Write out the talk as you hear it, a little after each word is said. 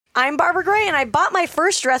I'm Barbara Gray, and I bought my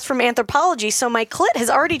first dress from Anthropologie, so my clit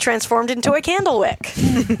has already transformed into a candle wick.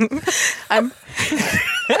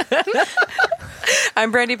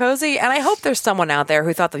 I'm Brandy Posey, and I hope there's someone out there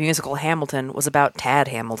who thought the musical Hamilton was about Tad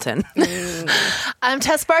Hamilton. I'm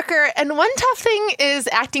Tess Barker, and one tough thing is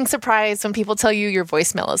acting surprised when people tell you your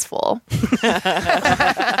voicemail is full.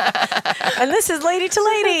 And this is Lady to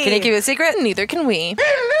Lady. Can I give you a secret? Neither can we.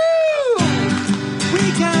 Hello!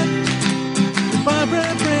 We got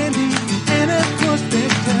Barbara, Brandy, and of course Big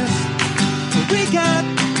Tess. We got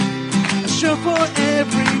a show for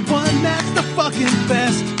everyone that's the fucking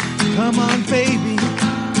best. Come on, baby,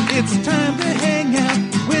 it's time to hang out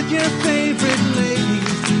with your favorite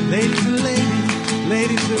ladies. Ladies and ladies,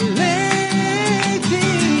 ladies and ladies.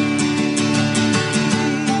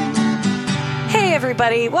 Hey,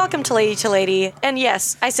 everybody. Welcome to Lady. And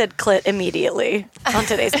yes, I said clit immediately on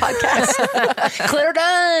today's podcast. Clit or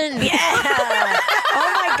done. Yeah.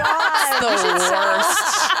 Oh, my God. The worst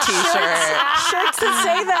t-shirt. Shirts that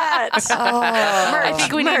say that. Merch. I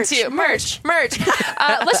think we need to. Merch. Let's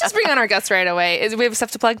just bring on our guests right away. We have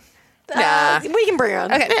stuff to plug? We can bring her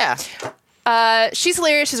on. Okay. Yeah. She's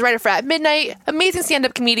hilarious. She's a writer for At Midnight. Amazing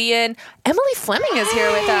stand-up comedian. Emily Fleming is here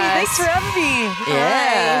with us. Thanks for having me.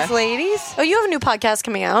 Yeah. Hi, ladies. Oh, you have a new podcast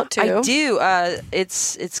coming out, too. I do.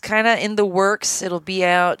 It's kind of in the works. It'll be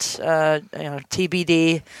out,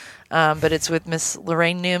 TBD. But it's with Miss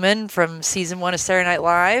Lorraine Newman from season 1 of Saturday Night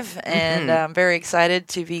Live, and I'm very excited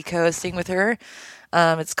to be co-hosting with her.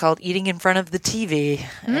 It's called Eating in Front of the TV,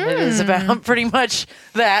 and it is about pretty much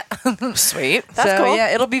that. Sweet. That's cool.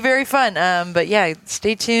 Yeah, it'll be very fun. But yeah,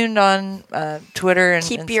 stay tuned on Twitter and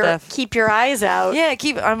Keep stuff. keep your eyes out. Yeah,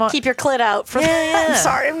 keep your clit out. I'm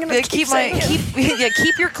sorry, I'm gonna keep saying it.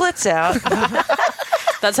 keep your clits out.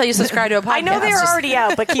 That's how you subscribe to a podcast. I know they're already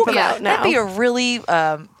out, but keep them out now. That'd be a really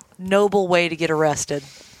noble way to get arrested.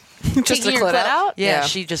 Just Taking your clit out? Yeah,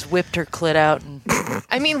 she just whipped her clit out. And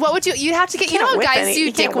I mean, what would you'd have to get, you know Can't how whip guys any- do you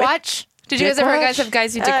can't dick whip- watch? Did you Dick guys ever watch? guys have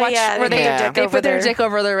guys do dick watch? yeah, where they they, put their dick they over put their their- dick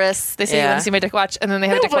over their wrists. They say, you Yeah. want to see my dick watch? And then they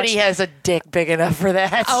have a dick watch. nobody has a dick big enough for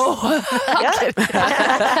that. Oh,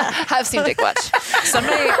 I've seen dick watch.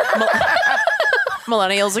 Someday,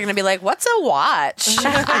 millennials are going to be like, what's a watch?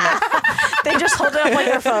 They just hold it up like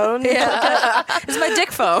their phone. Yeah. It's my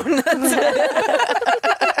dick phone.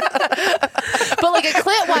 But like a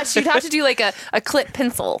clit watch, you'd have to do like a clit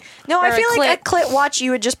pencil. No, I Or feel like a clit watch, you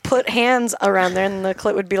would just put hands around there, and the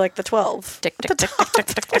clit would be like the 12. Tick, tick, tick, tick, tick,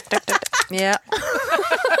 tick, tick, tick, tick. Yeah.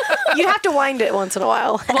 You'd have to wind it once in a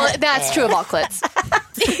while. Well, that's true of all clits.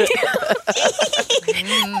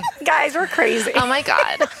 Guys, we're crazy. Oh my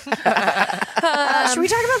God. Should we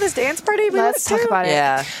talk about this dance party? Let's talk about it.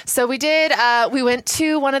 Yeah. So we did, we went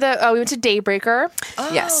to we went to Daybreaker.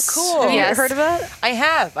 Yes. cool. Have you Yes. heard of it? I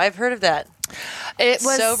have. I've heard of that. It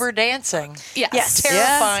was Sober dancing. Yes.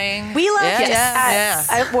 Terrifying. We left Yeah.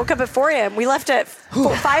 I woke up at 4 a.m. We left at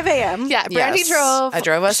 5 a.m. Yeah, Brandy Yes. drove. I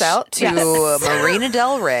drove us out to Yes. Marina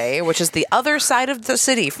Del Rey, which is the other side of the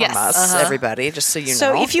city from Yes. us, everybody, just so you know.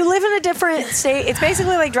 So if you live in a different state, it's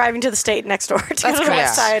basically like driving to the state next door to go to the correct.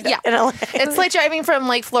 west side Yeah. in LA. It's like driving from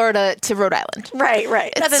like Florida to Rhode Island. right.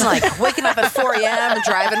 Nothing like waking up at 4 a.m. and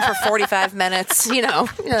driving for 45 minutes,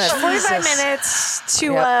 45 minutes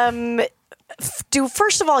to do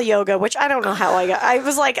first of all yoga, which I don't know how I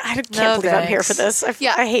was like, I can't believe I'm here for this. I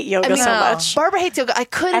hate yoga so much. Barbara hates yoga. I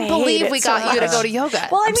couldn't I hate believe it we so got you to much. go to yoga.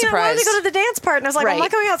 Well, I mean, I wanted to surprised. go to the dance part, and I was like, Right. I'm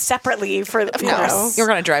not going out separately for the You're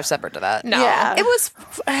going to drive separate to that. No. Yeah. It was,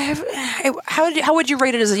 how would you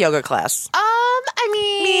rate it as a yoga class? I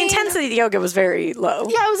mean, The intensity of the yoga was very low.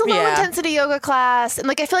 Yeah, it was a low Yeah. intensity yoga class, and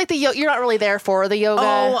like I feel like you're not really there for the yoga.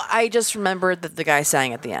 Oh, I just remembered that the guy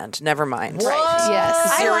sang at the end. Never mind. Right.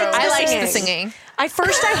 Yes. I liked I the liked singing. the singing. I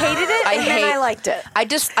hated it, and then I liked it. I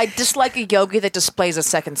dislike a yogi that displays a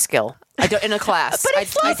second skill. I don't in a class. But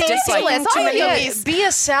it's I ridiculous. dislike Too many yogis. Be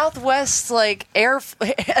a Southwest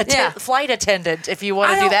Yeah. flight attendant if you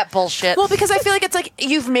want I to do don't- that bullshit. Well, because I feel like it's like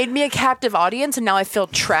you've made me a captive audience, and now I feel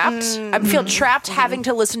trapped. I feel trapped having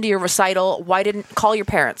to listen to your recital. Why didn't call your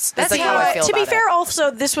parents? That's like how I feel. To be about fair, it.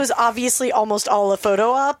 also this was obviously almost all a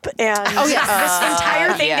photo op, and this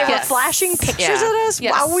entire thing they were yes. flashing pictures Yeah. at us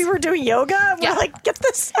Yes. while we were doing yoga. Yeah. We're like, get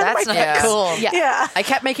this out of That's my not face. cool. Yeah. Yeah. I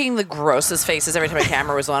kept making the grossest faces every time my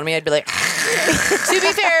camera was on me. I'd be like, To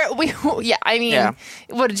be fair, I mean, Yeah.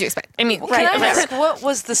 what did you expect? I mean, Can I ask, what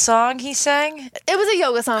was the song he sang? it was a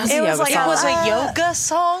yoga song. It was like It was a yoga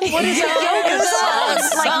song? What is a yoga song?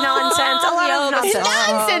 like nonsense. A lot of nonsense.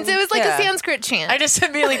 nonsense. It was like Yeah. a Sanskrit chant. I just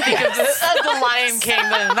immediately think of the Lion King.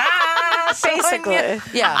 Then, Basically.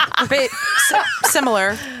 yeah.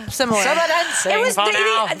 Similar. It was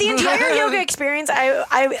the entire yoga experience.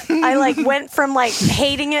 I like went from like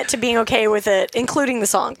hating it to being okay with it, including the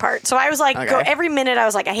song part. So I was like, go every minute. I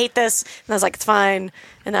was like, I hate this, and I was like, it's fine.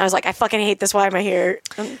 And I was like, I fucking hate this. Why am I here?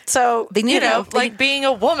 And so like being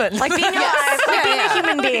a woman, like being alive, like being a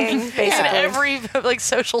human being, basically. In every like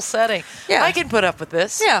social setting. Yeah. I can put up with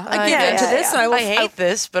this. Yeah, I give in to this, and I hate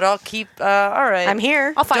this, but I'll keep. All right, I'm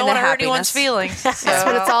here. I'll find Don't the want to hurt happiness. anyone's feelings. That's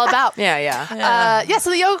what it's all about. Yeah. So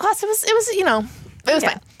the yoga class, it was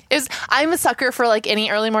fine. I'm a sucker for like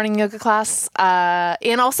any early morning yoga class.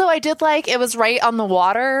 And also I did like, it was right on the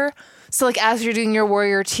water. So like as you're doing your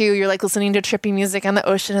Warrior 2, you're like listening to trippy music and the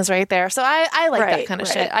ocean is right there. So I like that kind of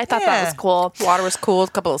shit. I thought that was cool. Water was cool. A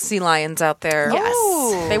couple of sea lions out there. Yes.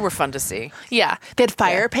 Ooh. They were fun to see. Yeah. They had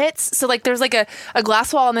fire pits. So like there's like a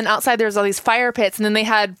glass wall and then outside there's all these fire pits and then they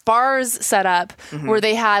had bars set up where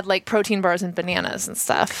they had like protein bars and bananas and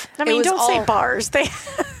stuff. I mean, don't say bars. They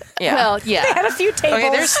Well, yeah. they had a few tables. Okay,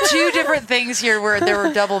 there's two different things here where there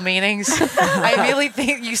were double meanings. I immediately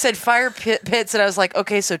think you said fire pits, and I was like,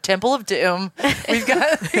 okay, so Temple of Doom.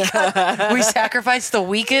 We sacrifice the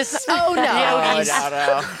weakest. Oh, no.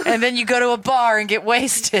 No. And then you go to a bar and get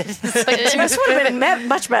wasted. It's like, this would have been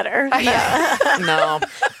much better. Yeah. No.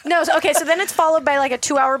 No. Okay. So then it's followed by like a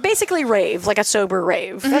 2-hour, basically rave, like a sober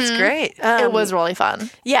rave. that's great. It was really fun.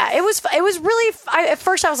 Yeah. It was really. At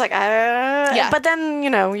first, I was like, but then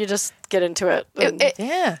you just get into it.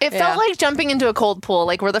 It felt like jumping into a cold pool.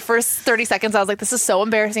 Like where the first 30 seconds, I was like, "This is so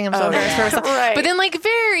embarrassing." I'm so embarrassed. Right. But then, like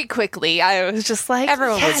very quickly, I was just like,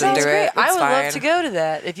 Everyone was into it. I would fine. love to go to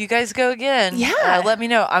that. If you guys go again, let me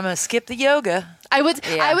know. I'm gonna skip the yoga. I would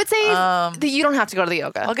say that you don't have to go to the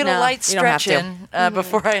yoga. I'll get a light you don't have stretch in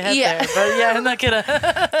before I head there. But yeah, I'm not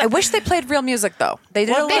gonna. I wish they played real music though. They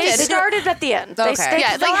did. They started at the end. Okay.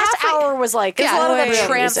 The last hour was like Yeah, a lot of like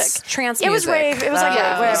real music. trance It was music. rave. It was like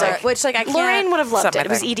rave music. Which like I can't. Lorraine would have loved It's it. not It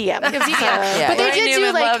was my EDM. It was EDM. But they Lauren did do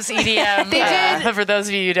Newman like loves EDM. They did. For those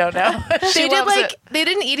of you who don't know, they did like they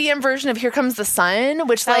did an EDM version of "Here Comes the Sun,"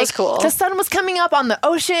 which That like was cool. the sun was coming up on the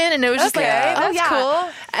ocean, and it was just like, that's cool.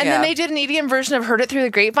 And then they did an EDM version of "Heard It Through the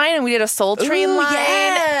Grapevine," and we did a Soul Train line.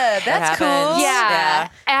 Yeah, that's cool. happens. Yeah.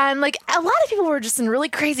 And like a lot of people were just in really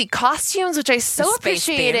crazy costumes, which I so Space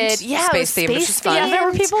appreciated. themed. Yeah, Space it was themed, which is fun. Yeah, there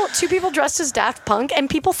were themed. two people dressed as Daft Punk, and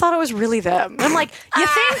people thought it was really them. I'm like, you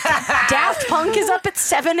think Daft Punk is up at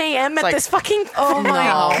 7 a.m. at like, this fucking? Oh my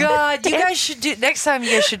No. god! You guys should do next time.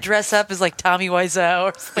 You guys should dress up as like Tommy Wiseau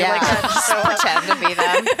or something like that. Just pretend to be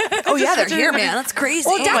them. Oh yeah, they're here, man. That's crazy.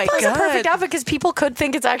 Well, my Daft Punk's a God. perfect outfit because people could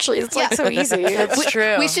think it's actually like so easy. That's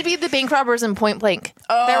true. We should be the bank robbers in Point Blank.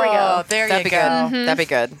 There we go. There That'd you be go. good. That'd be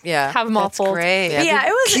good. Yeah. Have them all That's fold. great. Yeah,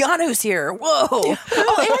 it was. Keanu's here. Whoa. Oh, and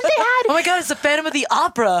then they had. Oh my god! It's the Phantom of the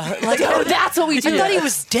Opera. Like, Oh, that's what we do. I thought he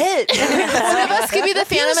was dead. One of us could be the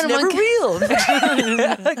He was Phantom and never one.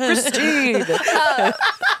 real. Christine.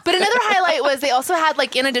 But another highlight was they also had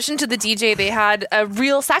like in addition to the DJ, they had a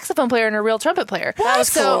real saxophone player and a real trumpet player. That was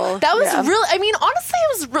cool. That was Yeah. really. I mean, honestly,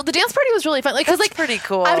 it was the dance party was really fun. Like, because like pretty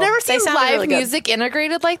cool. I've never seen sounded live really good. music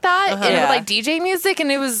integrated like that with Yeah. like DJ music, and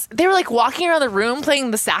they were like walking around the room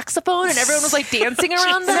playing the saxophone, and everyone was like dancing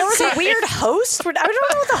around them. There was a weird host. I don't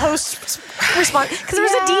know what the host responded because there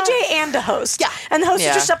was a DJ and a host. Yeah. and the host Yeah.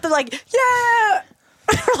 was just up there like, yeah.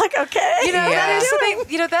 We're like, okay. You know, Yeah. that is the thing.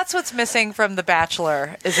 You know, that's what's missing from The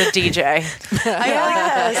Bachelor is a DJ.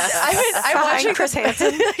 I'm watching Chris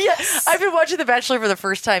Hansen. Yes, I've been watching The Bachelor for the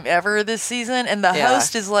first time ever this season, and the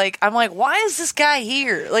host is like, I'm like, why is this guy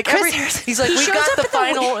here? Like, he's like, we got the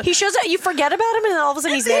final. He shows up. You forget about him, and then all of a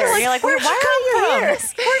sudden he's there. And you're like, why are you here?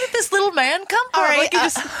 Where did this little man come from? All right,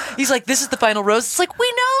 Like, he's like, this is the final rose. It's like,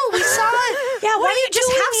 we know, we saw it. Yeah, why What don't you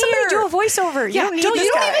just have somebody do a voiceover? You don't need You this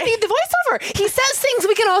don't guy. even need the voiceover. He says things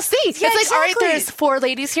we can all see. It's like, all right, exactly. there's 4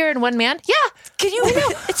 ladies here and 1 man. Yeah. Can you?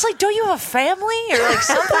 It's like, don't you have a family or like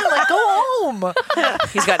something? Like, go home.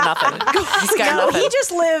 He's got nothing. He's got No, nothing. he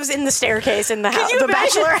just lives in the staircase in the house, you the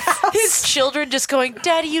imagine bachelor house. His children just going,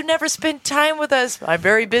 Daddy, you never spend time with us. I'm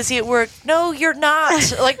very busy at work. No, you're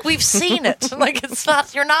not. Like, we've seen it. Like, it's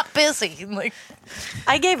not, you're not busy. Like,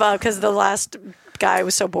 I gave up because the last guy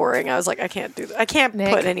was so boring. I was like, I can't do that. I can't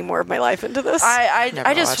put any more of my life into this. I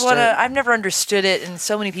Never just watched want to, it. I've never understood it, and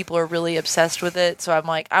so many people are really obsessed with it. So I'm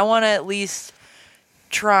like, I want to at least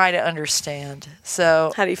try to understand.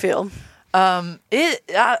 So, How do you feel? I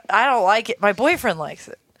don't like it. My boyfriend likes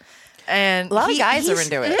it. And A lot of guys are he's-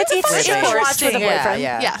 into it. It's a fun show to watch with a interesting. boyfriend.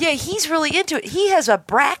 Yeah. Yeah. Yeah, he's really into it. He has a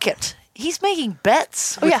bracket. he's making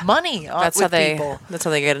bets with money on That's with how they. people. That's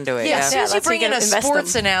how they get into it. Yeah, as soon as you that's how bring you in a invest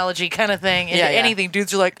sports them. analogy kind of thing into Yeah. anything,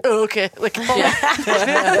 dudes are like, oh, okay. Like,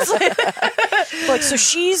 Like, so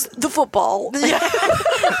she's the football. And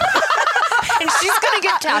she's gonna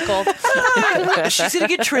get tackled. she's gonna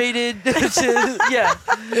get traded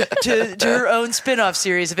to her own spin-off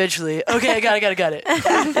series eventually. Okay, I got it.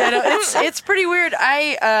 It's pretty weird.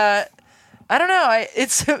 I don't know.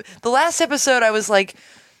 It's the last episode. I was like,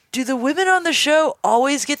 do the women on the show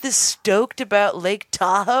always get this stoked about Lake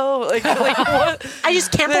Tahoe? Like what? I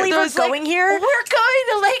just can't believe we're going here. We're going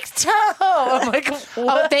to Lake Tahoe. I'm like, what?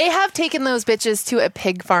 Oh, they have taken those bitches to a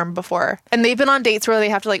pig farm before, and they've been on dates where they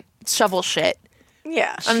have to like shovel shit.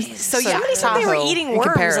 Yeah. So yeah, Somebody said they were Tahoe eating in worms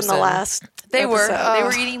in comparison. the last. They were. episode. They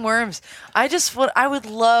were eating worms. I would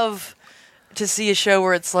love to see a show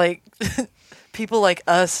where it's like people like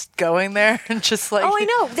us going there and just like. Oh, I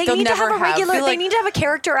know. They They'll need to never have a have- regular. feel They like- need to have a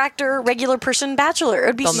character actor, regular person bachelor. It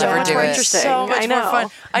would be They'll so never much do more it. interesting. So much I know. more fun.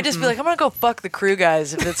 I just be like, I'm gonna go fuck the crew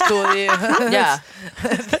guys if it's cool with you. Yeah.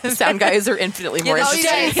 Sound guys are infinitely more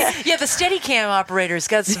interesting. The steady cam operator's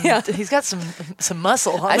got some. He's got some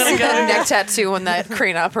muscle. I I'm see gonna that go. neck tattoo on that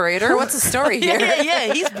crane operator. What's the story here?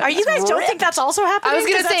 Yeah. Are you guys don't think that's also happening? I was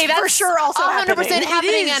gonna 'Cause say that's that's for sure also 100%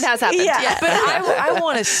 happening and has happened. Yeah. But I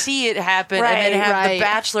want to see it happen and then have Right. the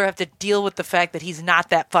Bachelor have to deal with the fact that he's not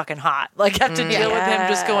that fucking hot. Like have to deal with him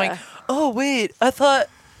just going, oh wait, I thought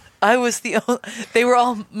I was the only. They were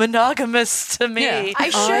all monogamous to me. Yeah. I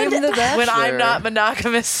should. I'm the when I'm Bachelor. not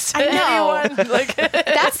monogamous to I know. anyone. Like,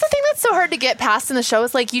 That's the thing that's so hard to get past in the show.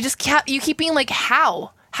 Is like you just keep being like,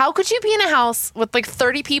 how could you be in a house with like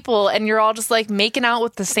 30 people and you're all just like making out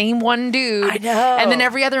with the same one dude? I know. And then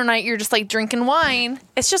every other night you're just like drinking wine.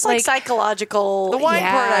 It's just like psychological. the wine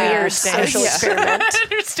part I Yeah. understand. Social experiment. I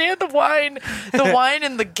understand the wine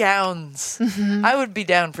and the gowns. I would be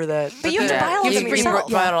down for that. But you have to buy all You of them just bring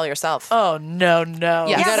yourself. buy it all yourself. Oh no. Yeah.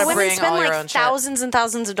 Yeah, You gotta the women bring spend all your like own shit. thousands and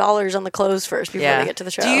thousands of dollars on the clothes first before Yeah. they get to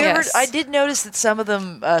the show. Do you ever? Yes. I did notice that some of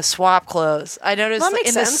them swap clothes. I noticed Well, that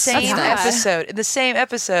in makes the sense. same That's nice. episode. In the same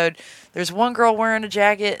episode, there's one girl wearing a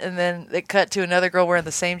jacket, and then they cut to another girl wearing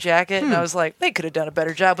the same jacket, and I was like, they could have done a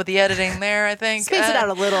better job with the editing there. I think Space it out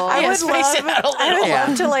a little. I would space it out a I would little.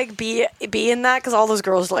 love to like be in that because all those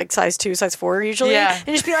girls are like size 2, size 4 usually, Yeah. and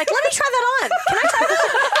just be like, let me try that on. Can I try that?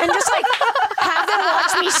 And just like have them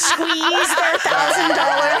watch me squeeze their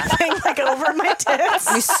 $1,000 thing like over my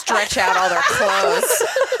tits. We stretch out all their clothes.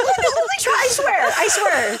 Let me try. I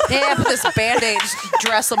swear. Yeah, put this band-aid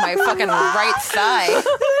dress on my fucking right thigh.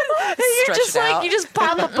 You're Stretch just it like out. you just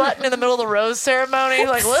pop a button in the middle of the rose ceremony,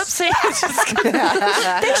 like whoopsie.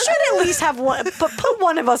 They should at least have one, but put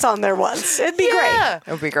one of us on there once. It'd be great. Yeah.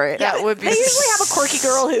 It would be great. That would be. They usually have a quirky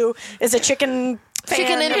girl who is a chicken fan.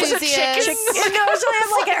 Chicken Who's a enthusiast. No, so they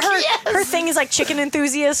have like her thing is like chicken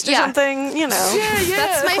enthusiast or Yeah. something. You know.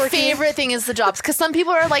 That's my quirky. favorite thing is the jobs because some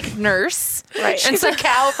people are like nurse. Right. She's a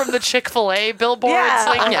cow from the Chick-fil-A billboards. Yeah.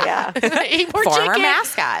 Like, Oh, yeah. eat more Former chicken.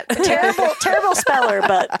 mascot. terrible speller,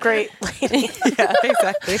 but great lady. Yeah,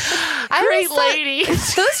 exactly. Great always thought lady.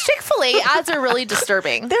 Those Chick-fil-A ads are really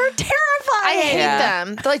distracting. They're terrifying. I hate Yeah.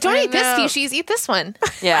 them. They're like, don't I eat this know. species, eat this one.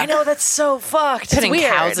 Yeah. I know that's so fucked. Pitting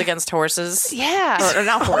weird. cows against horses. Yeah. Or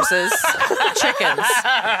not horses. Chickens.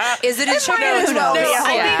 Is it a chicken? as Who well, knows? yeah.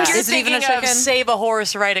 I Yeah. think you're Is it even thinking a of chicken? save a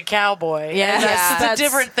horse, ride a cowboy. Yeah. And that's Yeah. a That's-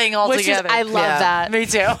 different thing Which is, altogether. I love Yeah. that. Me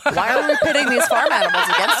too. Why are we pitting these farm animals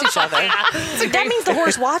against each other? That means the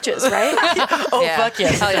horse watches, right? Oh Yeah. fuck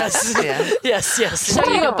yes. Hell Yes. yeah. Yes. Show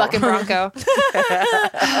you a bucking bronco.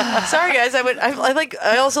 Sorry guys,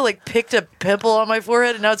 I also like picked a pimple on my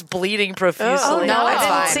forehead and now it's bleeding profusely. Oh, no, I it's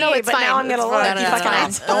didn't fine. see, No, it's but now fine. I'm gonna It's look. fine. No, You no, fucking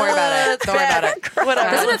it's fine. Don't worry about it. Don't worry about it.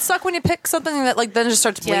 Whatever. Doesn't it suck when you pick something that like then just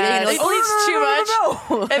starts bleeding? Yes. And It you're like, bleeds too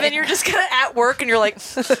much, and then you're just kind of at work, and you're like,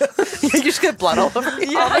 you just get blood all over.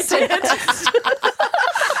 "Yeah, I did."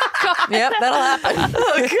 Yep, that'll happen.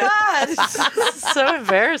 Oh God, so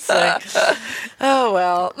embarrassing. Oh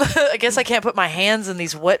well, I guess I can't put my hands in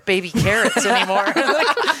these wet baby carrots anymore. Like,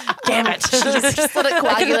 damn it! Just let it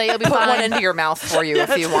coagulate. You'll be Put fine. one into your mouth for you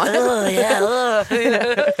if you want. Oh yeah.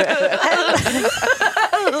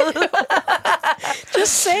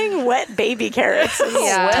 Just saying wet baby carrots is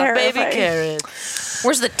Yeah. Wet baby terrifying. carrots.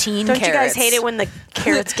 Where's the teen Don't carrots? you guys hate it when the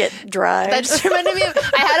carrots get dry? That just reminded me of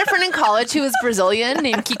I had a friend in college who was Brazilian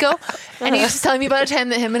named Kiko, and he was just telling me about a time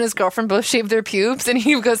that him and his girlfriend both shaved their pubes, and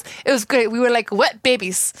he goes, "It was great. We were like wet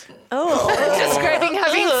babies." Describing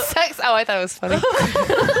having sex. Oh, I thought it was funny.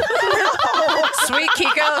 Sweet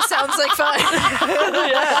Kiko sounds like fun. Do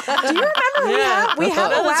you remember we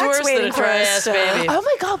have a That was wax worse than waiting a for dry us? ass baby. Oh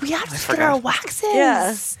my god, we have to get our waxes.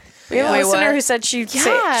 Yeah. We have a Wait, listener what? who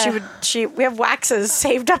said we have waxes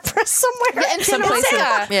saved up for us somewhere. Yeah, in some places.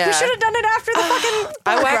 Yeah. We should have done it after the fucking.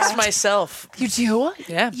 I waxed myself. You do?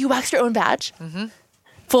 Yeah. You waxed your own badge? Mm-hmm.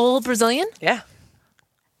 Full Brazilian? Yeah.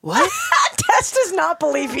 What? Tess does not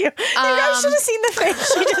believe you. You guys should have seen the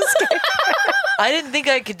face she just gave. I didn't think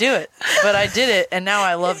I could do it, but I did it, and now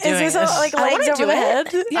I love doing Is it. this like I legs wanna over do the it.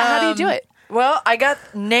 head? Yeah, how do you do it? Well, I got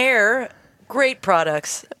Nair. Great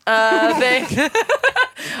products. They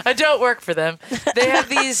I don't work for them. They have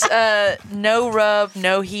these no rub,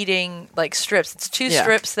 no heating like strips. It's two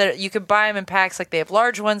strips that you could buy them in packs. Like they have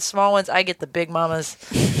large ones, small ones. I get the big mamas,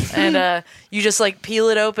 and you just like peel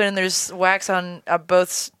it open, and there's wax on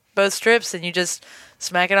both strips, and you just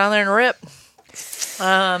smack it on there and rip.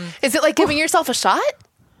 Is it like giving yourself a shot?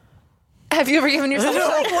 Have you ever given yourself a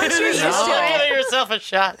shot? Once you're used to it. Give yourself a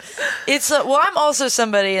shot. It's well, I'm also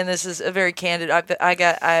somebody, and this is a very candid.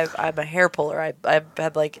 I'm a hair puller. I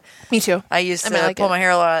had like Me too. I used to like pull it. my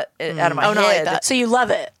hair a lot out of my Oh, not like head. that. So you love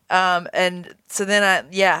it. And so then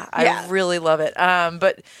I really love it.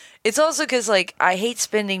 But it's also because like I hate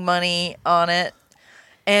spending money on it.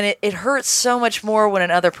 And it hurts so much more when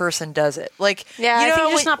another person does it. Like, Yeah, I you know, think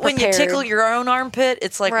you're just not when you prepared. tickle your own armpit,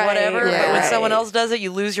 it's like Right, whatever. yeah. But when Right. someone else does it,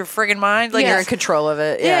 you lose your friggin' mind. Like, You're in control of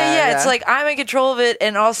it. yeah. It's like I'm in control of it,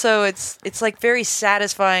 and also it's like very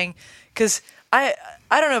satisfying because I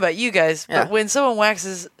don't know about you guys, Yeah. but when someone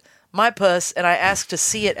waxes my puss and I ask to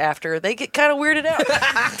see it after, they get kind of weirded out.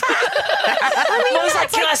 I was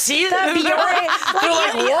like, can I see it? The Biore, They're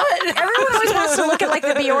like, what? everyone always wants to look at like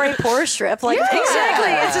the Biore pore strip. Like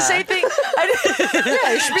Exactly. It's the same thing.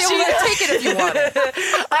 you should be able to take it if you want it.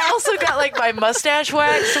 I also got like my mustache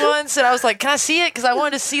waxed once, and I was like, "Can I see it?" Because I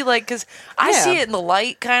wanted to see because I Yeah. see it in the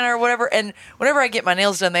light, kind of or whatever. And whenever I get my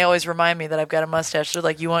nails done, they always remind me that I've got a mustache. They're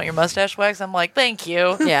like, "You want your mustache waxed?" I'm like, "Thank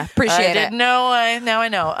you." Yeah, appreciate I it. didn't know. Now I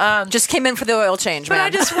know. Just came in for the oil change, But man. I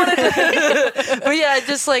just wanted to, but yeah,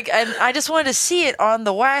 just like, and I just wanted to see it on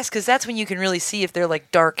the wax because that's when you can really see if they're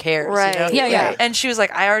like dark hairs. Right. You know? Yeah. And she was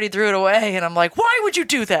like, I already threw it away. And I'm like, why would you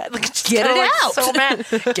do that? Like, just Get kinda, it like, out. So mad.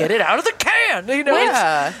 Get it out of the can. You know?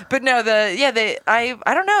 Yeah. But no, I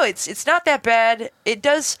don't know. It's not that bad. It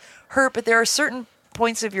does hurt, but there are certain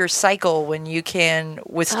points of your cycle when you can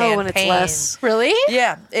withstand when it's pain. less. Really?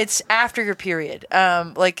 Yeah, it's after your period.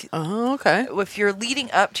 Like Oh, okay. if you're leading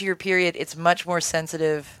up to your period, it's much more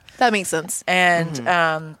sensitive, That makes sense.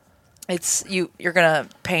 and it's you're gonna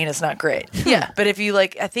pain is not great. Yeah, but if you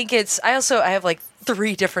like, I have like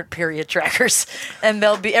 3 different period trackers, and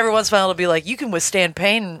they'll be every once in a while it'll be like you can withstand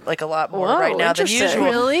pain like a lot more Whoa, right now than interesting. usual.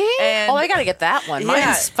 Really? And Oh, I gotta get that one. Yeah.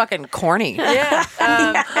 Mine's fucking corny. yeah,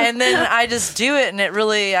 and then I just do it, and it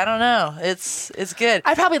really, I don't know, it's good.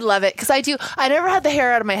 I probably love it because I never had the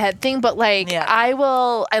hair out of my head thing, but like Yeah. I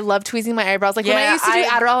love tweezing my eyebrows. Like when I Yeah, used to do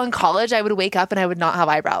Adderall in college, I would wake up and I would not have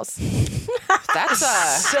eyebrows. That's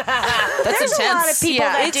There's intense. a lot of people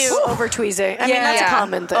Yeah, that it's- do over tweezing. I mean, that's a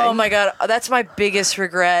common thing. Oh my god, that's my biggest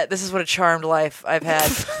regret. This is what a charmed life I've had.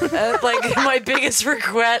 Like my biggest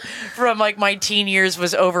regret from like my teen years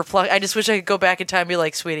was overpluck. I just wish I could go back in time and be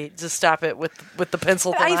like, sweetie, just stop it with the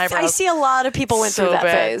pencil thin I eyebrows. see a lot of people went So through that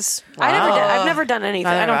bad. phase. I've never done anything.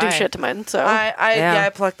 I don't do Neither shit to mine. So I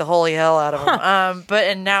plucked the holy hell out of them.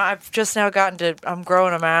 And now I've just now gotten to, I'm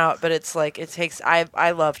growing them out, but it's like it takes.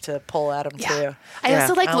 I love to pull at them too. I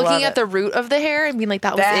also like I love looking it. at the root of the hair and being like,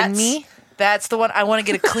 that was in me. That's the one. I want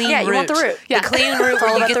to get a clean Yeah, root. you want the root. Yeah. The clean root It's all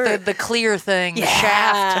where you about the get root. the clear thing, the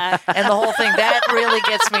shaft, and the whole thing. That really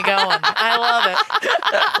gets me going. I love it.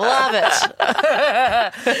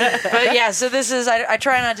 But yeah, so this is, I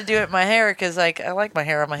try not to do it in my hair because like I like my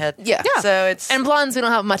hair on my head. Yeah. So it's, And blondes, we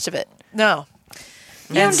don't have much of it. no.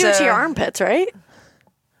 you don't do it to your armpits, right?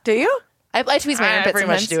 Do you? I tweeze my I armpits pretty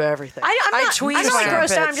sometimes. much do everything. I'm not tweeze I'm not my like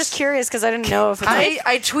grossed out. I'm armpits. just curious because I didn't know if it's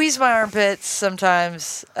I tweeze my armpits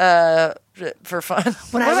sometimes for fun.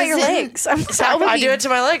 When What I about was your in- legs? I'm That sorry. would I be- do it to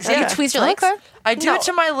my legs. You Yeah. tweeze your legs? I do No. it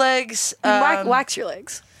to my legs. You wax your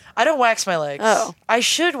legs. I don't wax my legs. Oh. I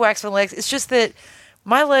should wax my legs. It's just that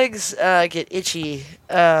my legs get itchy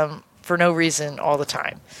for no reason all the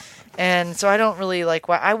time. And so I don't really like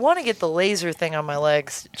I want to get the laser thing on my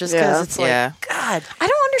legs just because Yeah. it's like, Yeah. God. I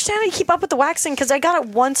don't understand how you keep up with the waxing because I got it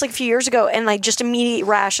once like a few years ago and like just immediate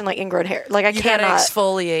rash and like ingrown hair. Like I You gotta cannot.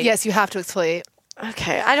 exfoliate. Yes, you have to exfoliate.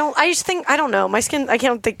 Okay, I just think I don't know. My skin. I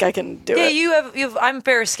don't think I can do Yeah, it. I'm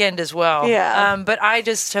fair skinned as well. Yeah. But I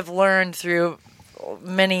just have learned through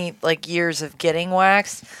many like years of getting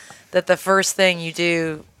waxed that the first thing you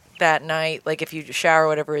do that night, like if you shower,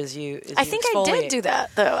 whatever is you. I think I did do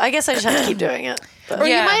that though. I guess I just have to keep doing it. Or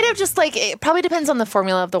Yeah. you might have just it probably depends on the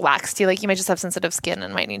formula of the wax too. Like you might just have sensitive skin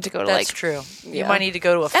and might need to go to That's true. You might need to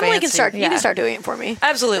go to a Emily fancy. can start. You can start doing it for me.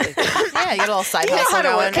 Absolutely. Yeah, you get a little side know hustle how to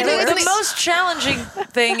going. work it. The most challenging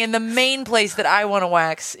thing and the main place that I want to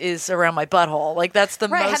wax is around my butthole. Like that's the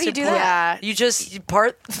Right, most how do you do important. that? You just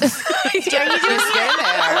part. Are you doing it?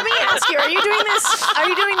 Let me ask you. Are you doing this? Are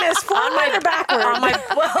you doing this forward or backward? on my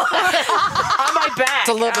on my back. It's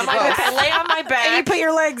a little bit of I both. lay on my back. And you put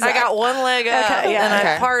your legs. I up. got one leg up, Okay, yeah. and I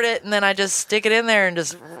Okay. part it, and then I just stick it in there and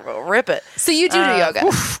just rip it. So you do yoga.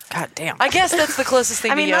 God damn. I guess that's the closest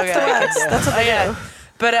thing I mean, to yoga. that's the I can West. do. That's what they yeah. do.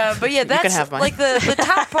 But yeah, that's have mine. like the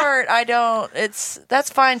top part. I don't. That's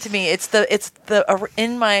fine to me. It's the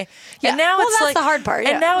in my. Yeah. And now Well, it's that's like the hard part,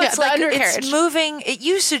 yeah. And now Yeah, it's the like undercarriage. it's moving. It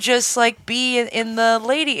used to just like be in the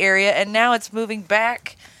lady area, and now it's moving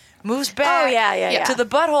back. Moves back Oh, yeah. to the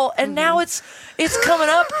butthole, and now it's coming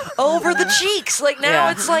up over the cheeks. Like now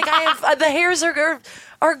Yeah. it's like I have the hairs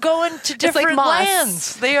are going to different moss.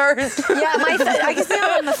 lands. They are. Yeah, I can see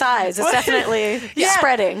it on the thighs. It's definitely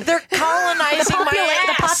spreading. They're colonizing my ass.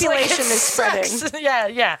 The population Like, it is spreading. sucks.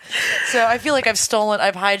 Yeah. So I feel like I've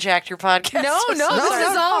hijacked your podcast. No, this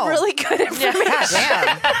is all really good information. God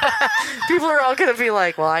damn. People are all going to be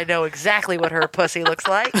like, well, I know exactly what her pussy looks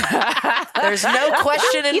like. There's no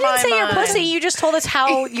question in You my didn't say your mind. pussy. You just told us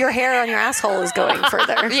how your hair on your asshole is going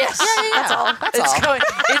further. Yes. That's all.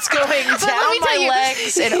 It's going down me my tell you-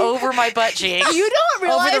 legs and over my butt cheeks. You don't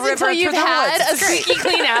realize Over the until river you've through the had woods. a It's great. squeaky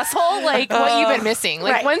clean asshole, what you've been missing.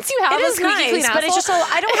 Like Right. once you have It a is squeaky clean nice, asshole, but it's just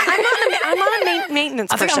I'm not a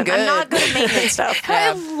maintenance think person. I'm good. I'm not good at maintenance stuff.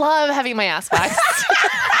 I love having my ass waxed.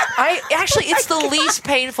 It's the least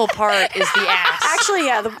painful part is the ass. Actually,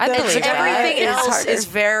 yeah. Everything is else harder. is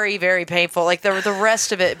very, very painful. Like the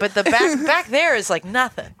rest of it, but the back there is like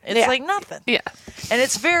nothing. It's Yeah. like nothing. Yeah. And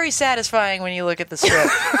it's very satisfying when you look at the strip.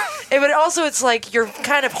 But also, it's like you're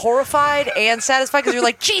kind of horrified and satisfied because you're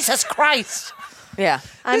like, Jesus Christ. Yeah.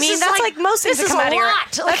 I This mean, is that's like- like most things this that is come a out of your.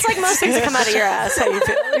 lot. That's like most things that come out of your ass. How you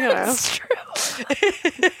feel? You know. It's true.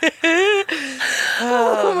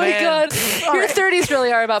 Oh my man. god, your 30s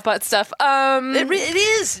really are about butt stuff. It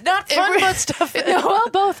is not fun butt stuff. No, well,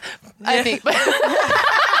 both. I think.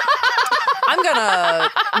 I'm gonna.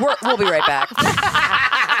 We'll be right back.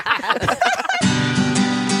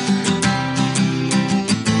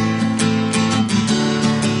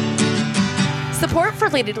 Support for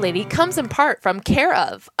Lady to Lady comes in part from Care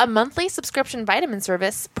of, a monthly subscription vitamin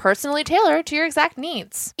service personally tailored to your exact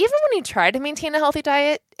needs. Even when you try to maintain a healthy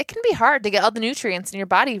diet, it can be hard to get all the nutrients your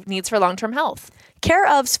body needs for long-term health. Care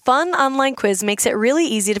of's fun online quiz makes it really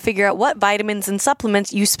easy to figure out what vitamins and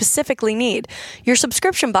supplements you specifically need. Your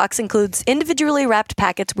subscription box includes individually wrapped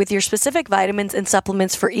packets with your specific vitamins and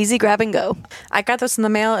supplements for easy grab and go. I got this in the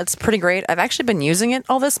mail. It's pretty great. I've actually been using it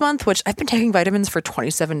all this month, which I've been taking vitamins for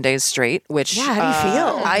 27 days straight, which Yeah, how do you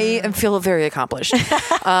feel? I feel very accomplished.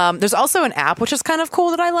 There's also an app, which is kind of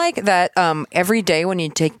cool that I like, that every day when you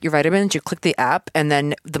take your vitamins, you click the app, and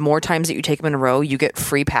then the more times that you take them in a row, you get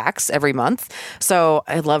free packs every month. So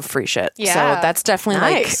I love free shit. Yeah. So that's definitely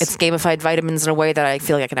Nice. it's gamified vitamins in a way that I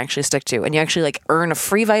feel like I can actually stick to. And you actually earn a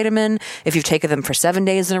free vitamin if you've taken them for 7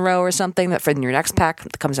 days in a row or something, that for your next pack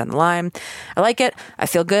that comes down the line. I like it. I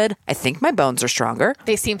feel good. I think my bones are stronger.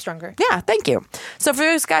 They seem stronger. Yeah, thank you. So for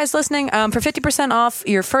those guys listening, for 50% off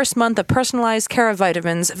your first month of personalized Care of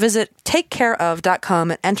vitamins, visit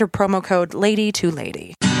takecareof.com and enter promo code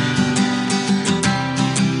LADY2LADY.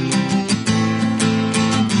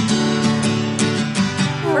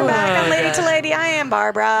 We're back on Lady to Lady. I am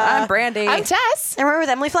Barbara. I'm Brandy. I'm Tess. And we're with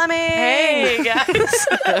Emily Fleming. Hey, guys.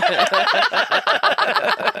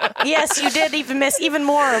 Yes, you did even miss even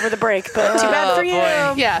more over the break, but too bad for you.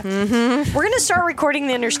 boy. Yeah. We're going to start recording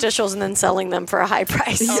the interstitials and then selling them for a high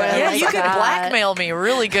price. Yeah, you like could that. blackmail me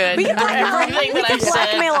really good. We can for everything we that can I've said.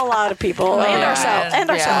 blackmail a lot of people and yeah. ourselves. And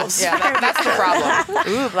Yeah. ourselves. Yeah, that's the problem.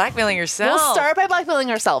 Ooh, blackmailing yourself. We'll start by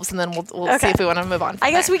blackmailing ourselves, and then we'll see Okay. if we want to move on.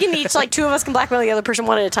 I guess we can each, two of us can blackmail the other person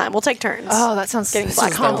one at a time. We'll take turns. Oh, that sounds Getting so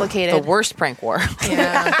blackmailed. complicated. The worst prank war.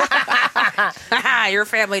 Yeah. Your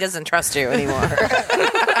family doesn't trust you anymore.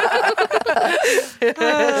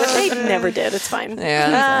 They never did. It's fine.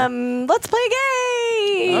 Yeah. Let's play a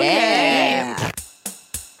game. Yeah.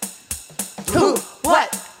 Who,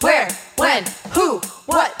 what, where, when? Who,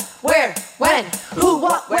 what, where, when? Who,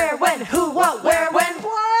 what, where, when? Who, what, where, when?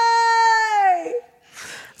 Why?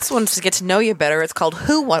 This one's to get to know you better. It's called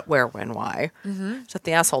Who, What, Where, When, Why. Except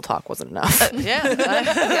the asshole talk wasn't enough.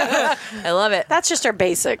 Yeah. I love it. That's just our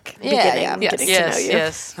basic Yeah, beginning. yeah. Getting to know Yes, you.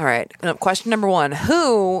 yes. All right. Question number 1.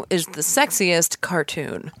 Who is the sexiest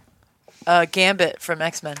cartoon? Gambit from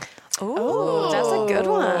X-Men. Ooh, that's a good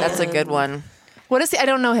one. That's a good one. What is he? I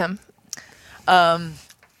don't know him.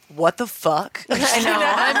 What the fuck? I know.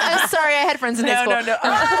 I'm sorry. I had friends in high school. No.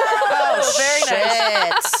 Oh, very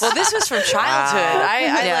nice. Well, this was from childhood.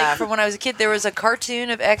 I like from when I was a kid. There was a cartoon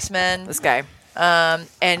of X-Men. This guy.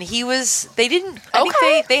 And he was. They didn't. I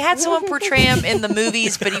think they had someone portray him in the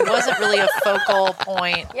movies, but he wasn't really a focal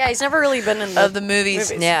point. Yeah, he's never really been in of the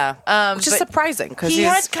movies. Yeah, which is but surprising because he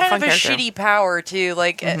had kind of a character. shitty power too.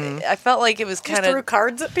 Like I felt like it was kind threw of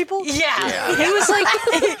cards at people. Yeah, he was like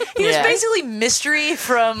he was basically Mystery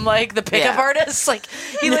from like the pickup artist. Like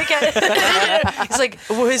he like he's like,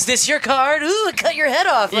 well, is this your card? Ooh, cut your head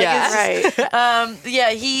off. Like, Right.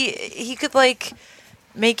 He could like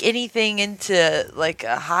make anything into like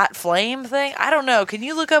a hot flame thing. I don't know. Can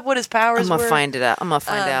you look up what his powers were? I'm gonna find it out. I'm gonna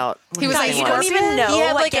find out. He was like, you don't even know He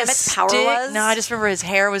had what like a Gamut's power stick. was? No, I just remember his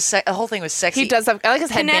hair was the whole thing was sexy. He does have. I like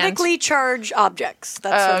his headband. Kinetically charged objects.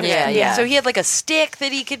 That's what yeah. So he had like a stick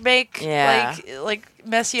that he could make like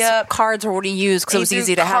mess you up. Cards were what he used because it He was threw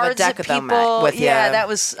easy to have a cards deck at of them people. with. Yeah, that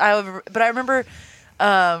was. But I remember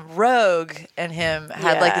Rogue and him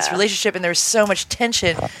had like this relationship, and there was so much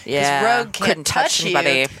tension. Yeah. Rogue can't Couldn't touch you.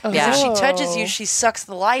 anybody. If she touches you, she sucks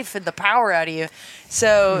the life and the power out of you.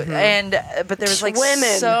 So but there was like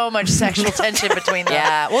so much sexual tension between them.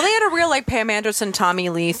 Yeah, well, they had a real like Pam Anderson, Tommy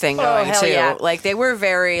Lee thing going hell too. yeah. Like they were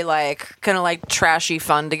very like kind of like trashy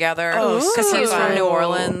fun together. Because he was from New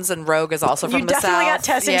Orleans and Rogue is also from You the definitely South. got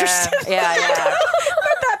Tess interested. Yeah.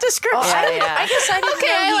 That description. I guess I didn't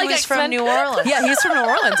know he like was from X-Men. New Orleans. Yeah, he's from New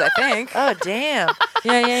Orleans, I think. Oh damn.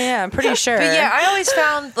 Yeah. I'm pretty sure. But yeah, I always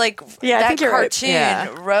found like I that think you're right. cartoon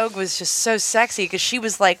Yeah. Rogue was just so sexy because she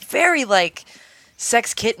was like very like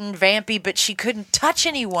sex kitten vampy, but she couldn't touch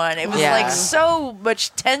anyone. It was like so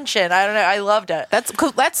much tension. I don't know. I loved it.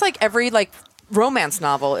 That's like every like romance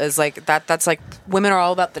novel is like that. That's like women are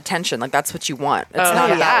all about the tension. Like that's what you want. It's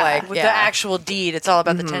not about like with the actual deed. It's all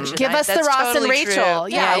about the tension. Give us the That's Ross and totally Rachel.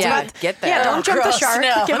 true. Yeah. Get there. Yeah, don't jump the gross. shark.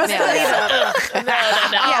 No. Give us the lead up.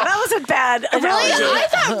 Yeah, that was a bad Really? analogy. I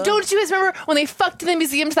thought. Don't you guys remember when they fucked in the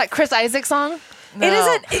museum to that Chris Isaac song? It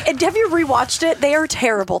isn't. Have you rewatched it? They are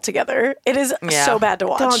terrible together. It is so bad to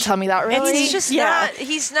watch. Don't tell me that. Really? It's just not.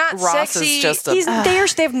 He's not Ross sexy. is just a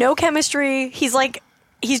They have no chemistry.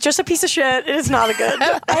 He's just a piece of shit. It is not a good.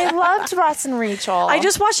 I loved Ross and Rachel. I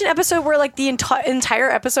just watched an episode where like the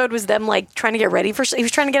entire episode was them like trying to get ready for. He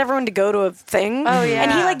was trying to get everyone to go to a thing. Oh yeah,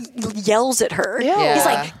 and he like yells at her. Yeah. He's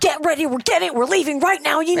like, "Get ready, we're leaving right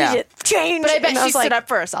now. You need to change." But I bet And she was like, stood up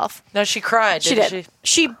for herself. No, she cried. She didn't did.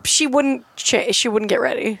 She wouldn't. She wouldn't get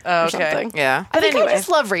ready. Oh, or okay. something. Yeah. I think anyway. I just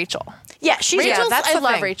love Rachel. Yeah, she's. Rachel's- that's I the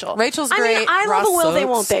love thing. Rachel. Rachel's I great. mean, I Ross love a will they sucks.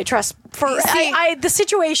 won't they. Trust for the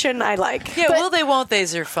situation I like. Yeah, will they, won't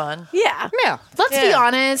they's are fun. Yeah. Yeah. Let's be Yeah.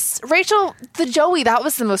 honest. Rachel, the Joey, that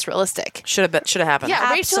was the most realistic. Should have happened.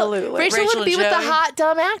 Yeah, Absolutely. Rachel Rachel would be and with the Joey. hot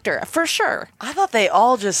dumb actor for sure. I thought they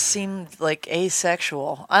all just seemed like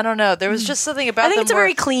asexual. I don't know. There was just something about I think them it's a where-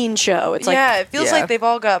 very clean show. It's like yeah, it feels Yeah. like they've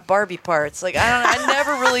all got Barbie parts. Like I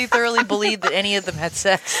never really thoroughly believed that any of them had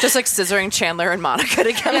sex. Just like scissoring Chandler and Monica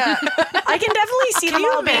together. Yeah. I can definitely see them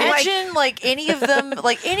all being like. Imagine like any of them,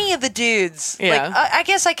 like any of the dudes. Yeah. Like I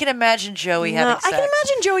guess I can imagine Joey No, having I sex. can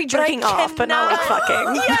imagine Joey jerking off, but not like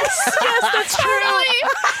fucking. Yes, that's true.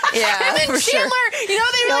 Yeah, And then for sure. Chandler, you know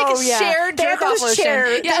they were like Oh, a yeah. shared They had jerk off those lotion.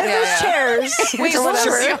 chairs. Yeah, They had those chairs. Wait, or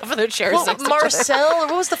whatever. off of their chairs. Well, next to each other. Marcel, or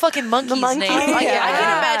what was the fucking monkey's monkey? name? I Yeah.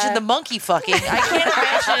 can't imagine the monkey fucking. I can't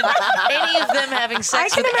imagine any of them having I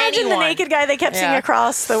sex can with imagine anyone. the naked guy they kept seeing Yeah.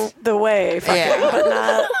 across the way, fucking, Yeah. but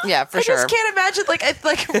not. Yeah, for I sure. just can't imagine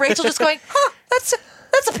like Rachel just going, huh, that's a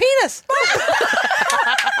penis.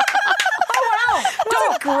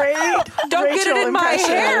 Great. Don't get it in my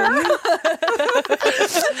hair.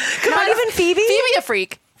 Not even Phoebe. Phoebe a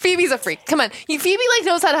freak. Phoebe's a freak. Come on. Phoebe like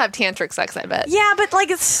knows how to have tantric sex, I bet. Yeah, but like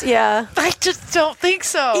it's I just don't think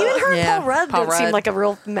so. Even her and Yeah. Paul Rudd Paul don't seem Rudd. like a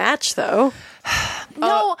real match though.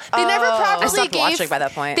 No, they never I properly stopped gave. watching by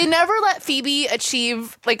that point. They never let Phoebe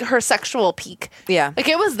achieve like her sexual peak. Yeah. Like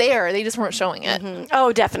it was there, they just weren't showing it.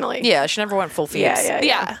 Oh, definitely. Yeah, she never went full feeds. Yeah.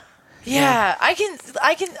 Yeah. Yeah,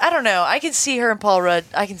 I don't know. I can see her and Paul Rudd.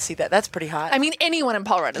 I can see that. That's pretty hot. I mean, anyone in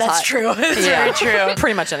Paul Rudd is that's hot. true. It's very true.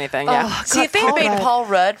 Pretty much anything, yeah. See, if they had made Paul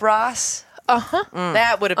Rudd Ross,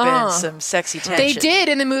 that would have been some sexy tension. They did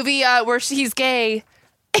in the movie where he's gay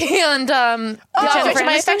and Jennifer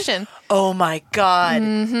My Affection. Oh my God!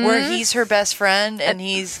 Where he's her best friend and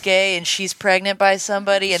he's gay and she's pregnant by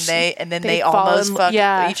somebody and then they fall almost in- fuck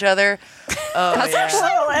yeah. each other. Oh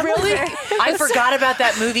yeah. Really? I forgot about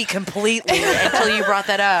that movie completely until you brought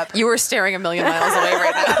that up. You were staring a million miles away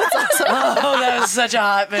right now. That's awesome. Oh, that was such a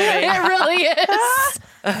hot movie. It really is.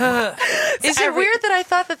 Is it weird that I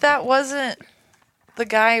thought that wasn't the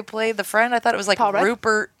guy who played the friend? I thought it was like Paul Rudd?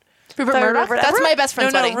 Rupert. Rupert Murdoch. That's my best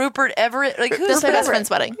friend's wedding. Rupert Everett. Like who's That's my best Everett? friend's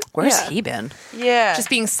wedding. Where's he been? Yeah, Just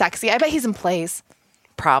being sexy. I bet he's in plays.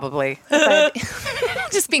 Probably.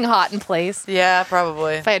 Just being hot in plays. yeah,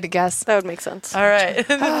 probably. If I had to guess. That would make sense. All right.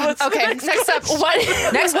 Okay, next up.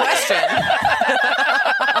 What? Next question.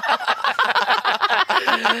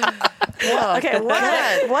 Okay,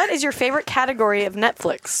 what is your favorite category of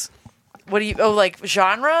Netflix? What do you? Oh, like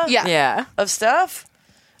genre? Yeah. Yeah. Of stuff.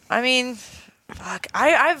 I mean, fuck.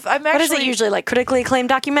 I'm actually. What is it usually like? Critically acclaimed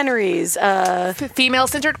documentaries.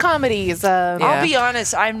 Female-centered comedies. I'll be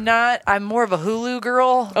honest. I'm not. I'm more of a Hulu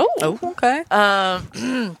girl. Oh, okay.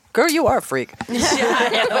 Girl, you are a freak. Yeah,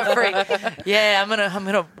 I am a freak. Yeah, I'm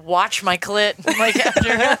gonna watch my clit like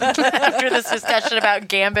after this discussion about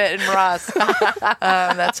Gambit and Ross.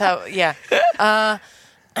 That's how. Yeah. I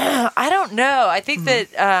don't know. I think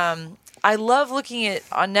that I love looking at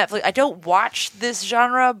on Netflix. I don't watch this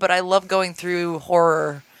genre, but I love going through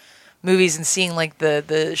horror movies and seeing like the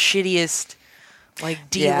shittiest like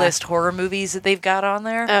D-list horror movies that they've got on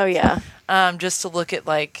there. Oh yeah. Just to look at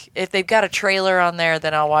like if they've got a trailer on there,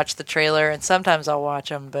 then I'll watch the trailer, and sometimes I'll watch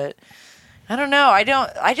them. But I don't know.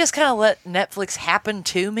 I just kind of let Netflix happen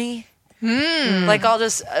to me. Like I'll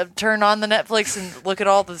just turn on the Netflix and look at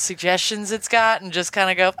all the suggestions it's got, and just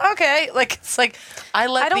kind of go, okay. Like it's like I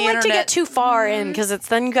let I don't the like internet. to get too far in because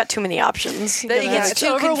then you got too many options. It gets it's too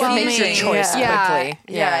overwhelming. confusing. Makes your choice quickly.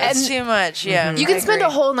 Yeah, it's too much. Yeah, You can I spend a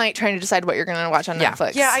agree. whole night trying to decide what you're going to watch on Yeah.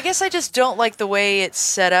 Netflix. Yeah, I guess I just don't like the way it's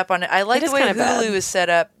set up on it. I like It the is way kinda bad. Hulu is set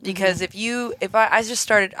up because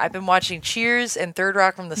I've been watching Cheers and Third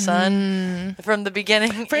Rock from the Sun from the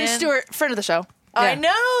beginning. French in. Stewart, friend of the show. I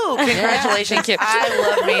know. Congratulations. I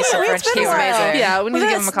love me some French been a Stewart. while. Yeah, we need to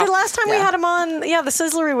give him a call. The last time we had him on, the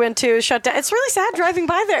Sizzler we went to shut down. It's really sad driving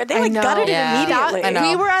by there. They like gutted it Yeah. immediately. I know.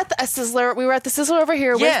 We were at the Sizzler. We were at the Sizzler over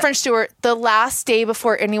here with Yeah. French Stewart the last day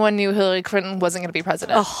before anyone knew Hillary Clinton wasn't going to be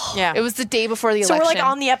president. Yeah. It was the day before the So election. we're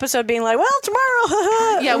like on the episode being like, well,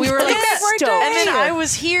 tomorrow. Yeah, we were like stoked. And then I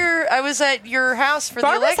was here. I was at your house for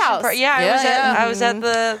Barbara's the election house. party. Yeah, I was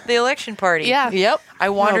at the election party. Yeah. Yep. I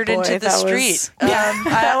wandered Oh, boy, into the that street.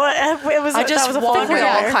 was- I just that was a wandered We fun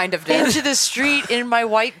all day. kind of did. into the street in my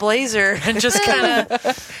white blazer and just kind of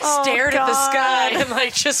stared at the God. sky and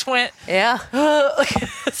like just went. Yeah.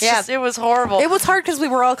 It was horrible. It was hard because we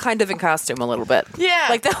were all kind of in costume a little bit. Yeah.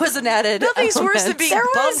 Like that was an added. Nothing's worse than element. being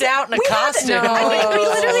bummed out in a costume. We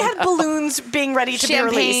literally had balloons being ready to be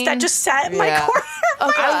Champagne. released that just sat in my Yeah. corner.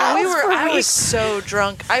 I was so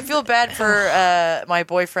drunk. I feel bad for my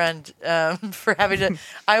boyfriend for having to.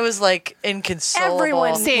 I was like inconsolable.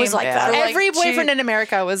 Everyone Same. was like Yeah. that. For, like, Every boyfriend two- in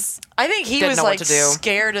America was. I think he Didn't was know what like to do.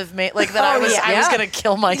 scared of me, like that I was yeah. gonna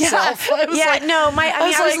kill myself. I was Yeah, like, no, I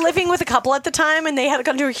was like- living with a couple at the time, and they had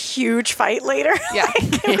gotten into a huge fight later. Yeah.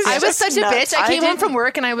 I was just such a nuts. bitch. I came home didn't- from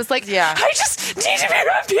work and I was like, Yeah. I just need to be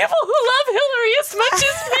around people who love Hillary as much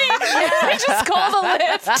as me. I just called a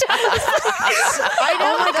lift. I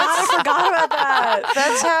know. Oh my god, I forgot about that.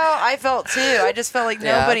 That's how I felt too. I just felt like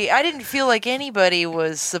Yeah. nobody. I didn't feel like anybody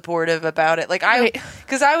was supportive about it. Like Right.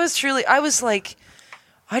 because I was like.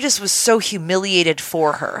 I just was so humiliated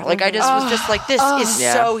for her. Like I just was just like, this is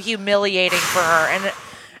Yeah. so humiliating for her, and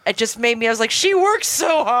it just made me. I was like, she works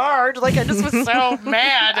so hard. Like I just was so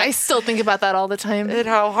mad I still think about that all the time. at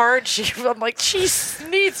how hard she. I'm like, she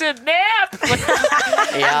needs a nap. Like,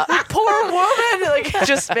 Yeah. poor woman. Like it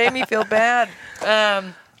just made me feel bad.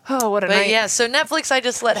 Oh, what a But night. yeah, so Netflix, I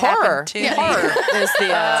just let Horror. happen to Yeah. me. Horror is the.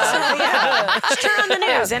 Just turn on the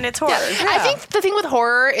news, and it's horror. I think the thing with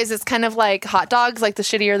horror is it's kind of like hot dogs, like the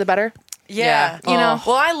shittier the better. Yeah. You know.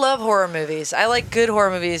 Well, I love horror movies. I like good horror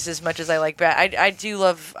movies as much as I like bad. I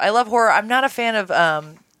love horror. I'm not a fan of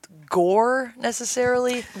gore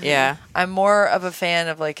necessarily. Yeah. I'm more of a fan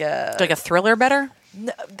of like a. Like a thriller better?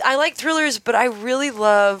 I like thrillers, but I really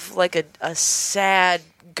love like a sad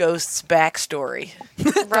ghost's backstory.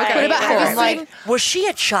 Right. What about have you I'm like, seen- was she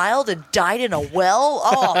a child and died in a well?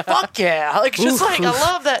 Oh, fuck yeah! Like, just like I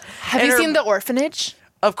love that. Have And you her- seen The Orphanage?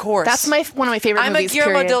 Of course, That's one of my favorite I'm a movies.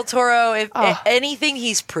 Guillermo period. del Toro. If Oh. anything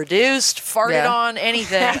he's produced, farted Yeah. on,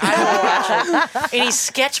 anything, I will watch it. Any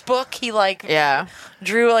sketchbook he like Yeah.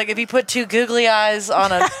 drew, like if he put two googly eyes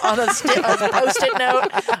on a post-it note,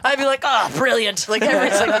 I'd be like, oh, brilliant! Like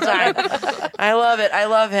every single time. I love it. I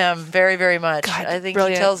love him very, very much. I think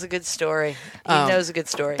brilliant. he tells a good story. He knows a good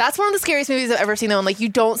story. That's one of the scariest movies I've ever seen, though. And like, you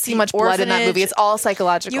don't see much blood in that Orphanage. movie. It's all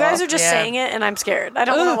psychological. You guys are just Yeah. saying it, and I'm scared. I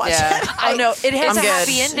don't want to watch Yeah. it. Oh no, it has I'm a good.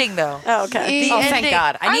 happy ending though. Oh, okay. The Oh, thank ending-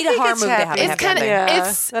 God. I need a think horror it's movie to have happy. a It's happy kind of ending. That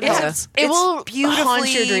it's helps. it will beautifully-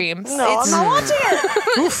 haunt your dreams. No, I'm not watching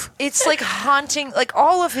it. It's like haunting. Like like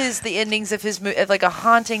all of the endings of his movie, like a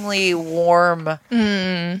hauntingly warm.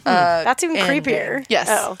 That's even ending. creepier. Yes.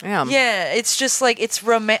 Oh. Yeah, it's just like it's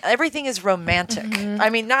everything is romantic. I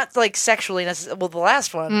mean, not like sexually necessarily. Well, the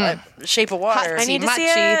last one, Shape of Water. I need to see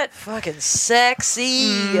Machi. it. Fucking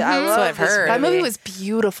sexy. I love I've this heard. That movie was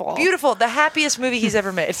beautiful. beautiful. The happiest movie he's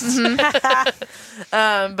ever made.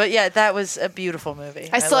 But yeah, that was a beautiful movie.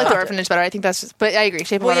 I still like The loved it. Orphanage better. I think that's just. But I agree.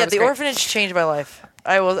 Shape of Well, Water yeah, was The great. Orphanage changed my life.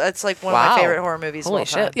 It's like one of Wow. my favorite horror movies. Holy of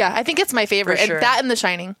all time. shit. Yeah, I think it's my favorite. For sure. And that and The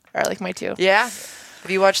Shining are like my two. Yeah. Have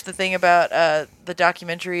you watched the thing about the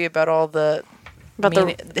documentary about all the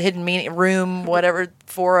hidden meaning room, whatever,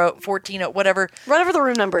 14, whatever. Whatever the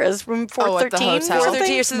room number is, room Oh, at the 413. hotel.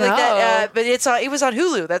 413 or something like that. But it was on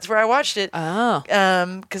Hulu. That's where I watched it. Oh.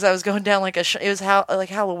 Because I was going down like it was like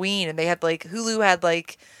Halloween, and they had like Hulu had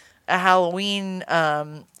like a Halloween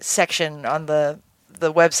section on the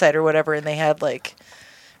website or whatever, and they had like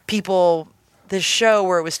people. This show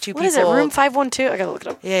where it was two What people. is it? Room 512? I gotta look it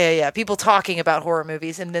up. Yeah. People talking about horror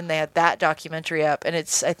movies, and then they had that documentary up, and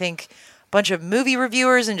it's I think a bunch of movie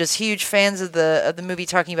reviewers and just huge fans of the movie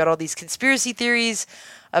talking about all these conspiracy theories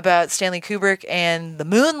about Stanley Kubrick and the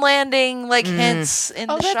moon landing, like hints in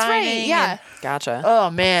Oh, The that's right. Shining. Yeah. and- Gotcha. oh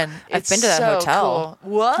man, I've it's been to that so hotel.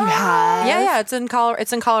 Cool. What? Yeah, it's in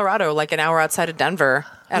Colorado, like an hour outside of Denver.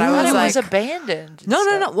 And I I was thought it like, was abandoned.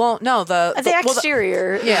 no. Well, no, the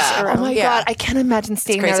Exterior. is yeah. around. Oh my Yeah. god, I can't imagine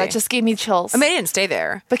staying there. crazy. That just gave me chills. I mean, I didn't stay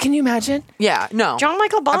there. but can you imagine? Yeah, no. John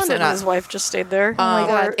Michael Bond Absolutely and not. his wife just stayed there. Oh my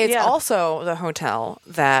God. It's yeah. also the hotel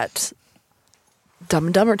that Dumb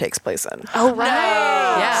and Dumber takes place in. Oh right.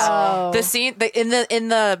 Yeah, the scene in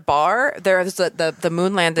the bar. There's the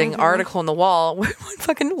moon landing article on the wall. When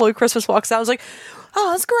fucking Lloyd Christmas walks out, I was like,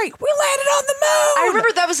 "Oh, that's great. We landed on the moon." I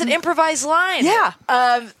remember that was an improvised line. Yeah.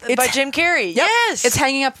 By Jim Carrey. Yep. Yes, It's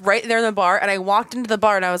hanging up right there in the bar. And I walked into the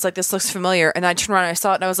bar and I was like, this looks familiar. And I turned around and I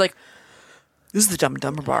saw it and I was like, this is the Dumb and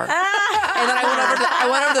Dumber bar. And then I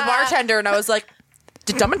went over to the bartender and I was like,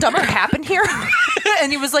 did Dumb and Dumber happen here?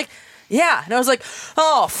 And he was like, yeah. And I was like,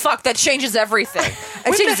 oh, fuck, that changes everything.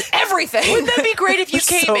 It changes everything. Wouldn't that be great if you It's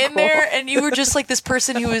came so in cool. there and you were just like this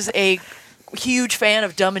person who was a huge fan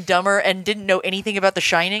of Dumb and Dumber and didn't know anything about The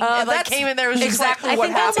Shining, and like that's came in there and was exactly just what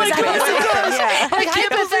like, I think happened. that's exactly what Yeah. I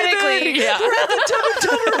can't Hypothetically. believe it. We're at the Dumb and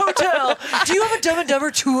Dumber hotel. Do you have a Dumb and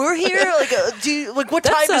Dumber tour here? Like, what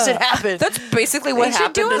time does it happen? That's basically what We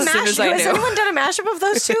should do happened a as soon as mashup. I Has knew. anyone done a mashup of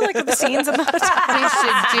those two, like with the scenes in the hotel? We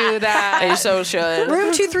should do that. I so should.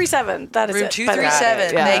 Room 237. That is Room it.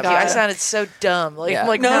 237. Yeah. Thank you. Got I it. sounded so dumb. Like, Yeah. I'm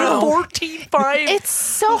like, No. 14, 5, It's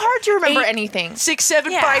so hard to remember 8, anything. 6,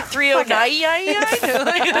 7, 5, 3, 0, 9. See,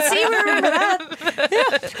 we remember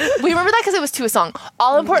that. We remember that because it was to a song.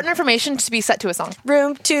 All important information to be set to a song.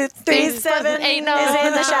 Room 237 Ain't is no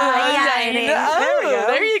in the shining. There we go.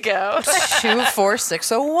 There you go.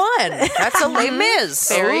 24601. That's a Les Mis.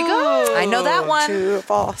 There you go. I know that one. 2,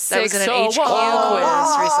 4, That was in an 601. HQ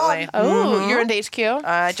quiz recently. Oh, you're into HQ?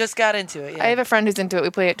 I just got into it. Yeah. I have a friend who's into it. We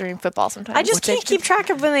play it during football sometimes. I just can't keep track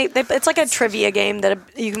of when they it's like a trivia game that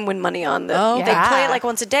you can win money on. That Oh. they Yeah. play it like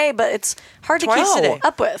once a day, but it's hard to Twice keep a day.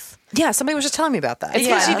 up with. Yeah, somebody was just telling me about that. It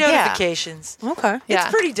gives you fun. Yeah. notifications. Okay. Yeah.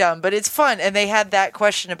 It's pretty dumb, but it's fun. And they had that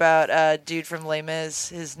question about dude from Les Mis,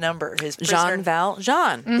 his number, his prisoner,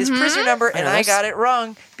 Jean. his prisoner number, and know I this. got it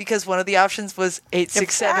wrong because one of the options was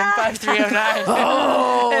 867-5309.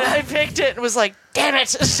 Oh, and I picked it and was like, damn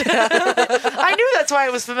it! I knew that's why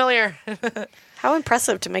it was familiar. How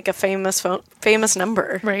impressive to make a famous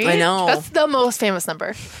number. Right? I know. That's the most famous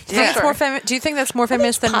number. Yeah. More do you think that's more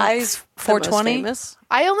famous than Pies 420?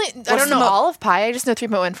 I don't know all of Pi. I just know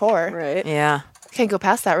 3.14. Right. Yeah. Can't go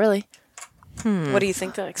past that, really. What do you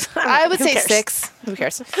think next? I would Who say cares? 6. Who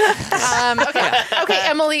cares? Okay,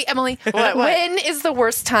 Emily. What? When is the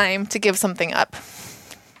worst time to give something up?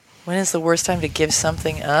 When is the worst time to give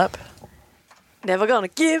something up? Never gonna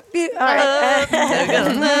give you up.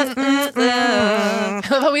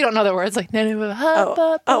 But we don't know the words. Like,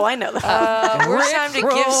 Oh, I know that. Worst time to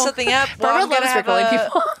give something up? Barbara I'm gonna loves have Rickrolling a-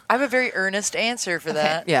 people. I have a very earnest answer for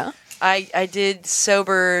that. Yeah. I did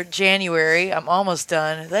sober January. I'm almost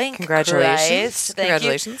done. Thank Congratulations. Christ. Thank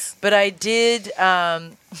Congratulations. you. But I did.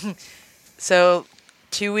 So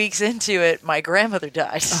 2 weeks into it, my grandmother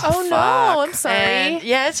died. Oh no, I'm sorry. And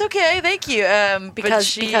yeah, it's okay. Thank you.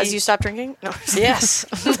 because you stopped drinking? No. Yes,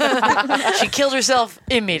 she killed herself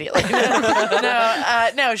immediately.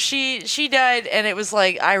 No, she died, and it was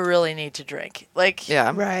like I really need to drink. Like,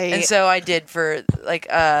 Yeah. Right. and so I did for like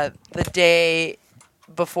the day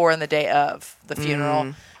before and the day of the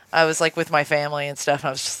funeral. I was like with my family and stuff. And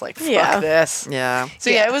I was just like, fuck this. Yeah. So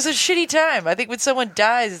yeah, it was a shitty time. I think when someone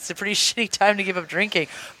dies, it's a pretty shitty time to give up drinking.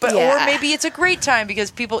 But or maybe it's a great time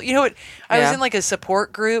because people, you know what? I was in like a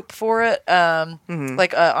support group for it,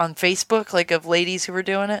 like on Facebook, like of ladies who were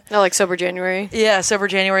doing it. Oh, like Sober January. Yeah, Sober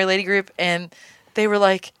January lady group, and they were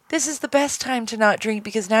like, "This is the best time to not drink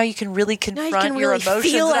because now you can really confront your emotions."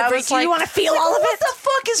 Feel and I was everything. like, You want to feel all of what it? the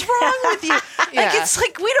fuck is wrong with you? Like it's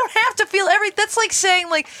like we don't have to feel every. That's like saying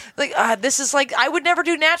like this is like I would never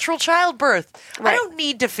do natural childbirth. Right. I don't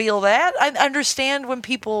need to feel that. I understand when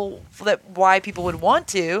why people would want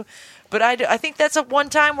to, but I think that's a one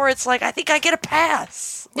time where it's like I think I get a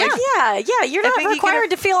pass. Like, yeah. You're not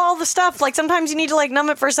required to feel all the stuff. Like sometimes you need to like numb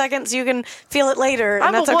it for a second so you can feel it later,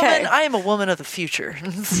 and that's okay. I am a woman of the future.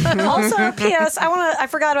 Also, P.S. I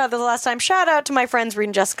forgot about this last time. Shout out to my friends Reed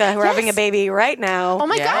and Jessica who are having a baby right now. Oh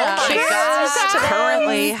my god! Cheers to them.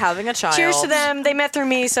 Currently having a child. Cheers to them. They met through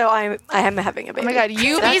me, so I am having a baby. Oh my god!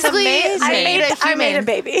 You That's basically amazing. made a human. I made a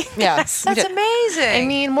baby. Yes. That's amazing. I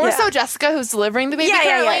mean, more so Jessica, who's delivering the baby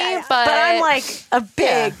currently, but I'm like a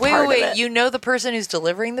big part of Wait. it. You know the person who's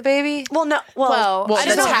delivering the baby? Well, no. Well, I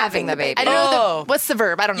don't that's know having the baby. I don't know what's the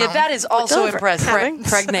verb. I don't know. Yeah, that is also deliver- impressive. having?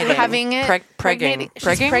 Pregnating. Having it. Pregging. She's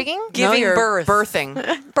Pregging? pregging? Giving you're birth. Birthing.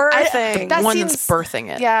 birthing. that One seems- that's birthing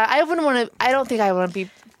it. Yeah, I wouldn't want to. I don't think I want to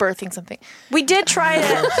be birthing something. We did try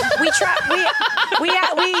to.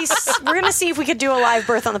 We're gonna see if we could do a live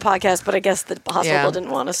birth on the podcast, but I guess the hospital didn't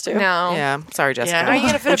want us to. No. Yeah. Sorry, Jessica. Yeah, how are you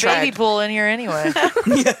going to fit a We baby tried. pool in here anyway?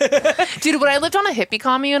 Dude, when I lived on a hippie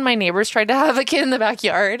commune, my neighbors tried to have a kid in the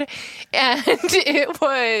backyard, and it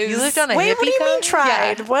was. You lived on a Wait, hippie what do you mean commune?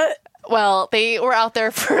 tried? Yeah. What? Well, they were out there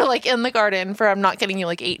for like in the garden for I'm not kidding you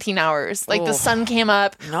like 18 hours. Like the sun came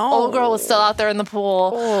up, No. old girl was still out there in the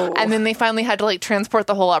pool, and then they finally had to like transport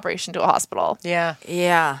the whole operation to a hospital. Yeah.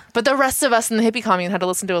 Yeah. But the rest of us in the hippie commune had to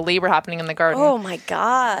listen to a labor happening in the garden. Oh my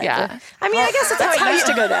god. Yeah. I mean, I guess that's how it used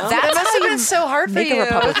to go down. That must have been so hard for Make you. a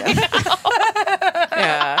Republican.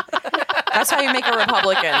 Yeah. That's how you make a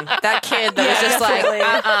Republican. That kid that was just like,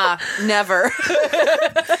 never.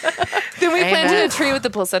 Then we planted Amen. a tree with the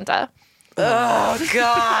placenta. Oh,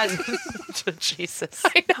 God. Jesus.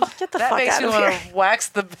 I know. Get the That fuck makes out me of want here. to wax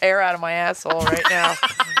the hair out of my asshole right now.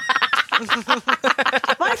 Well,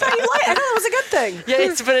 I thought you liked. I thought it was a good thing.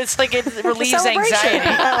 Yeah, but it's like it relieves Celebration. anxiety.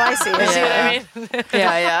 Oh, I see. You see what I mean?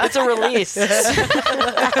 Yeah. It's a release.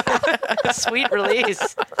 Sweet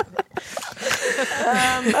release.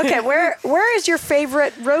 Okay, where is your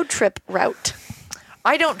favorite road trip route?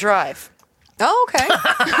 I don't drive. Oh, okay.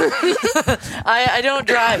 I don't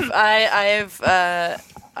drive. I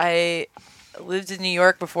lived in New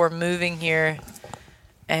York before moving here,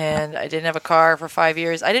 and I didn't have a car for 5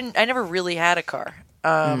 years. I never really had a car.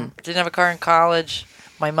 Didn't have a car in college.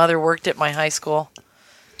 My mother worked at my high school,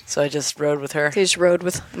 so I just rode with her. You just rode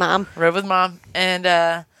with mom. Rode with mom,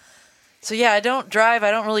 and so yeah, I don't drive.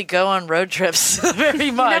 I don't really go on road trips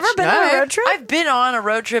very much. Never been on a road trip? I've been on a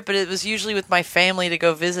road trip, but it was usually with my family to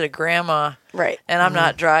go visit a grandma. Right. And I'm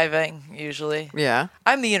not driving usually. Yeah.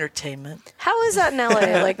 I'm the entertainment. How is that in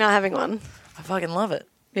LA? Like not having one? I fucking love it.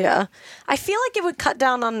 Yeah. I feel like it would cut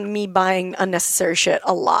down on me buying unnecessary shit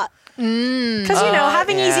a lot. Because,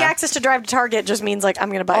 having easy access to drive to Target just means, like, I'm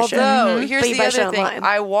going to buy shit. Although, But here's you the buy shit other thing. online.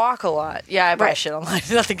 I walk a lot. Yeah, I buy Right. shit online.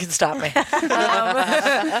 Nothing can stop me. No,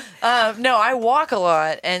 I walk a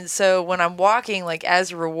lot. And so when I'm walking, like,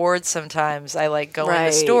 as a reward sometimes, I, like, go Right.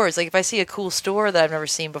 into stores. Like, if I see a cool store that I've never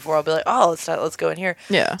seen before, I'll be like, oh, let's go in here.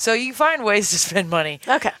 Yeah. So you find ways to spend money.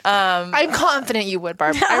 Okay. I'm confident you would,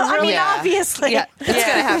 Barb. I mean, yeah. obviously. Yeah. It's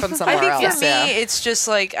going to happen somewhere I think else. for me, it's just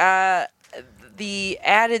like the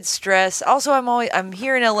added stress. Also, I'm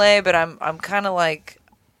here in LA, but I'm kind of like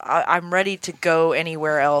I'm ready to go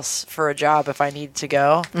anywhere else for a job if I need to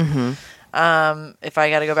go. Mm-hmm. If I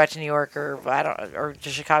got to go back to New York or to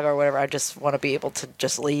Chicago or whatever, I just want to be able to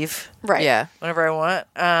just leave Right. Yeah. whenever I want.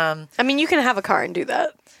 I mean, you can have a car and do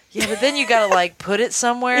that. Yeah, but then you got to like put it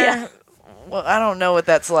somewhere. Yeah. Well, I don't know what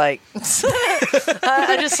that's like.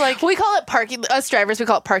 I just like. We call it parking. Us drivers, we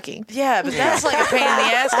call it parking. Yeah, but that's like a pain in the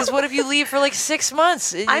ass. Because what if you leave for like 6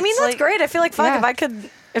 months? I mean, that's great. I feel like, fuck, Yeah. if I could...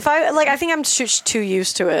 I think I'm just too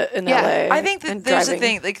used to it in Yeah. LA. I think that and there's a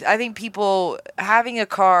driving. thing. Like, I think people having a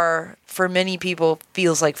car for many people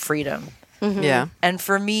feels like freedom, Yeah. and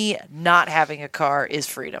for me, not having a car is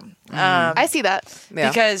freedom. I see that. Yeah.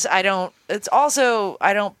 Because I don't. It's also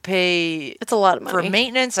I don't pay It's a lot of money. for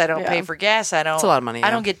maintenance. I don't Yeah. pay for gas. I don't. It's a lot of money, I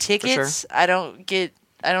yeah, don't get for sure. tickets. I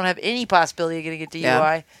don't have any possibility of getting a DUI.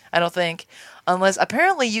 Yeah. I don't think. Unless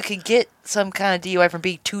apparently you can get some kind of DUI from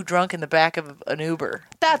being too drunk in the back of an Uber.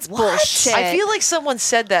 That's bullshit. I feel like someone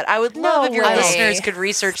said that. I would love if your way. listeners could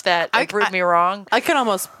research that and prove me wrong. I can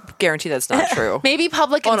almost guarantee that's not true. Maybe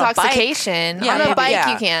public On a bike. intoxication. Yeah, On a maybe, bike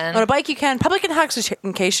yeah. you can. On a bike you can. Public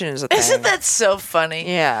intoxication is a thing. Isn't that so funny?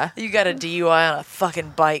 Yeah. You got a DUI on a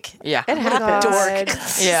fucking bike. Yeah. It happens. Dork.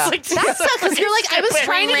 Yeah. Like, That sucks because you're like, I was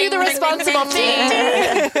trying to do the responsible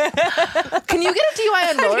thing. Can you get a DUI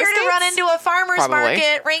on roller Here to skates? run into a farmer's Probably.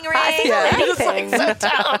 market. Ring, ring. I think anything. So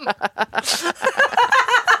dumb.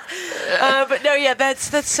 But no, yeah,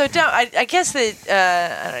 that's so dumb. I guess that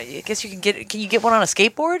I don't know, I guess you can get. Can you get one on a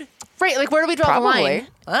skateboard? Right, like where do we draw the Probably. line?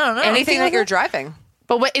 I don't know. Anything that like you're driving.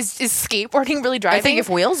 But what is skateboarding really driving? I think if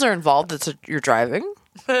wheels are involved, you're driving.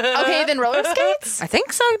 okay, then roller skates? I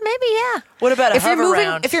think so. Maybe, yeah. What about a If you're hover moving,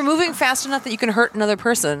 round? if you're moving fast enough that you can hurt another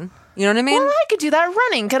person, you know what I mean? Well, I could do that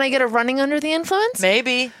running. Can I get a running under the influence?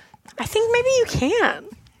 Maybe I think maybe you can.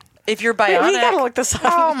 if you're We gotta bionic. look this up.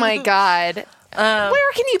 Oh my god.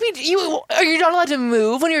 Where can you be? Are you not allowed to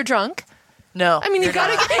move when you're drunk? No, I mean, you you're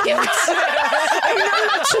gotta not. get.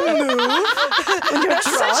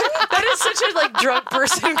 That is such a like drunk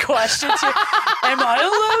person question. Am I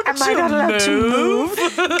allowed? Am I not allowed to move?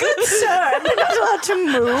 Good sir, I'm not allowed to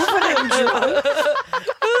move when I'm drunk.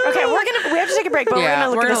 Okay, we have to take a break, but we're gonna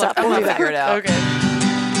look this up. I'm We'll gonna do that. figure it out. Okay.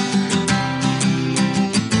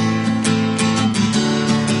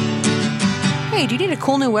 Hey, do you need a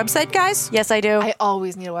cool new website, guys? Yes, I do. I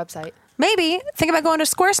always need a website. Maybe think about going to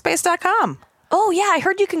squarespace.com. Oh yeah, I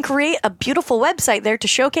heard you can create a beautiful website there to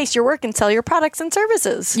showcase your work and sell your products and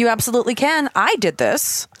services. You absolutely can. I did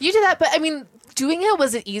this. You did that, but I mean, doing it,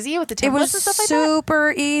 was it easy with the templates It was and stuff like that?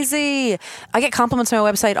 super easy. I get compliments on my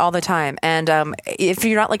website all the time. And if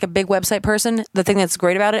you're not like a big website person, the thing that's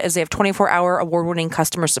great about it is they have 24-hour award-winning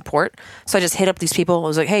customer support. So I just hit up these people. I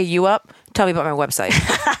was like, hey, you up? Tell me about my website.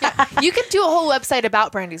 You could do a whole website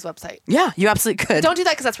about Brandy's website. Yeah, you absolutely could. Don't do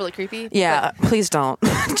that because that's really creepy. Yeah, please don't.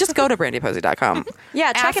 Just go to brandyposey.com.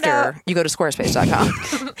 Yeah, check it out. After you go to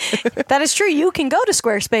squarespace.com. That is true. You can go to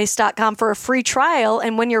squarespace.com for a free trial,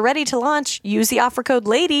 and when you're ready to launch, use the offer code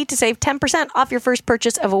LADY to save 10% off your first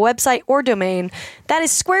purchase of a website or domain. That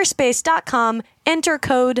is squarespace.com. Enter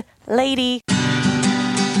code LADY.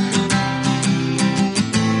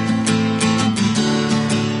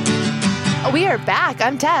 We are back.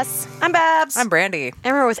 I'm Tess. I'm Babs. I'm Brandy.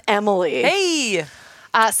 And we're with Emily. Hey.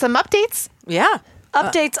 Some updates. Yeah.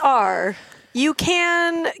 Updates are you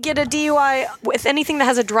can get a DUI with anything that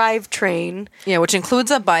has a drivetrain. Yeah, which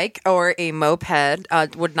includes a bike or a moped.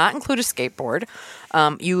 Would not include a skateboard.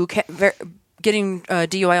 You can getting a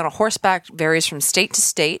DUI on a horseback varies from state to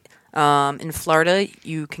state. In Florida,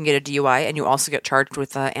 you can get a DUI, and you also get charged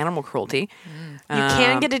with animal cruelty. You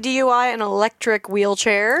can get a DUI in an electric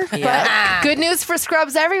wheelchair. Yeah. Good news for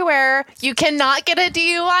scrubs everywhere. You cannot get a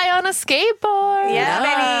DUI on a skateboard. Yeah,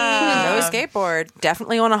 baby. No skateboard.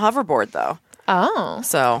 Definitely on a hoverboard, though. Oh.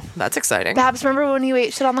 So that's exciting. Babs, remember when you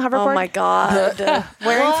ate shit on the hoverboard? Oh my God.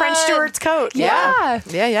 Wearing French Stewart's coat. Yeah.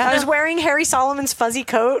 Yeah. I was wearing Harry Solomon's fuzzy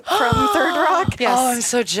coat from Third Rock. Yes. Oh, I'm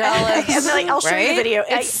so jealous. And then, I'll show you the Right? video.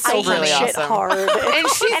 It's so I eat really shit awesome. hard. And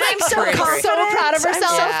she's I'm so like confident. so proud of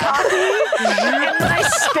herself. I'm so cocky. And then I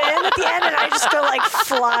spin at the end and I just go like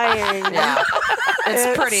flying. Yeah.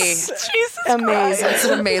 It's pretty. Jesus Amazing. It's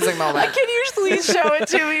an amazing moment. Can you please show it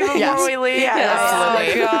to me before Yes. we leave? Yeah,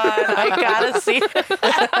 absolutely. Oh God, I gotta see it.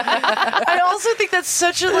 I also think that's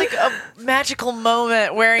such a magical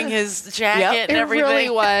moment wearing his jacket Yep. and It everything. really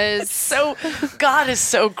was. So God is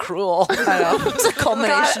so cruel. I know. It's a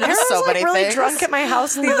culmination I of was so many really things. drunk at my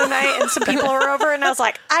house the other night, and some people were over, and I was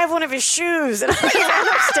like, "I have one of his shoes," and I ran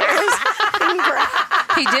upstairs and grabbed.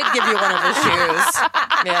 He did give you one of his shoes.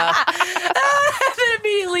 Yeah. And then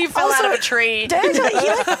immediately fell out of a tree. Did I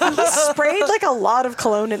tell you, he sprayed like a lot of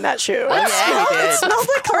cologne in that shoe. Yeah, he It did. smelled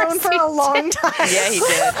like cologne for a long time. Yeah, he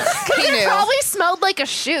did. He It knew. probably smelled like a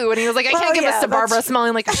shoe, and he was like, I can't Well, give yeah, this to Barbara that's-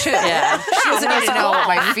 smelling like a shoe. Yeah. She doesn't need to know what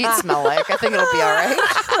my feet smell like. I think it'll be all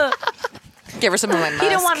right. Give her some of my musk. He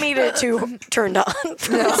didn't want me to too turned on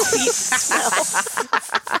from his feet smell.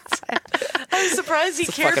 I'm surprised he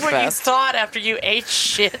the cared fucking what best. you thought after you ate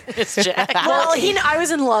shit in his jacket. Well, I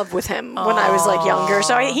was in love with him when I was like younger,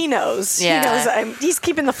 so he knows. Yeah. He knows he's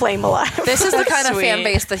keeping the flame alive. This is the kind of Sweet. fan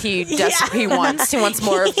base that he wants. He wants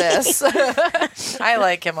more of this. I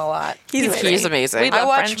like him a lot. He's amazing. I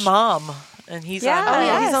watch French. Mom, and he's Yeah, on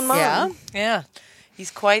Mom. he's on Mom. Yeah. Yeah,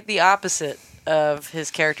 he's quite the opposite of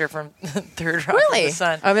his character from Third Rock from Really? the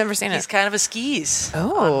Sun. I've never seen He's it. kind of a skis.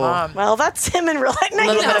 Oh. on Mom. Well, that's him in real life. No,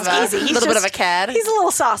 Little he's bit not of a- skeezy. He's little bit just- of a cad. He's a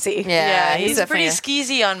little saucy. Yeah, he's definitely pretty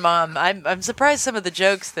skeezy on Mom. I'm surprised some of the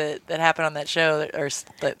jokes that happen on that show that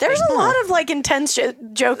There's a lot of like intense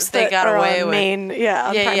jokes They that got are away on with. main,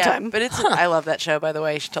 on prime time. But it's I love that show. By the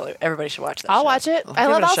way, everybody should watch that. I'll show. watch it. I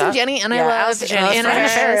give love it a Allison shot. Jenny, and Yeah, I love Allison Jenny. Anna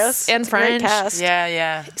French. Faris and It's a great French. cast.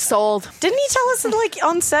 Yeah. Sold. Didn't he tell us that, like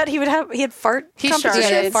on set he had fart He competitions?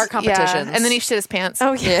 started fart competitions. and then he shit his pants.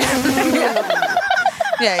 Oh yeah.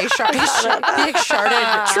 Yeah, he sharded.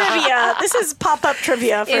 Trivia. This is pop-up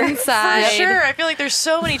trivia for Inside. Sure, I feel like there's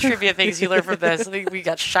so many trivia things you learn from this. I think we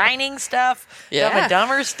got Shining stuff, Dumb and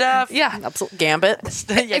Dumber stuff. Yeah. Absolutely. Gambit.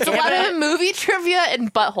 It's a lot of movie trivia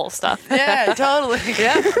and butthole stuff. Yeah, totally.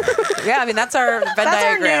 Yeah, I mean, that's our Venn That's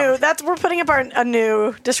our diagram. new. We're putting up a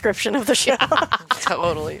new description of the show.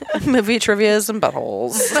 Totally. Movie trivias and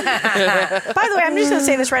buttholes. By the way, I'm just going to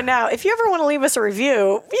say this right now. If you ever want to leave us a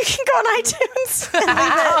review, you can go on iTunes and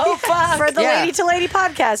leave it for the Yeah. Lady to Lady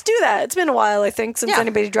podcast. Do that. It's been a while, I think, since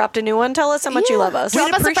anybody dropped a new one. Tell us how much you love us.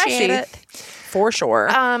 Drop us a appreciate freshie. it. For sure.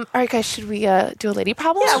 All right, guys, should we do a lady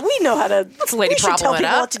problem? Yeah, we know how to. lady we should tell problem it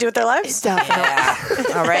people up. what to do with their lives. Definitely.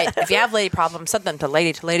 Yeah. All right. If you have lady problems, send them to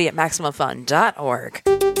lady@maximumfun.org.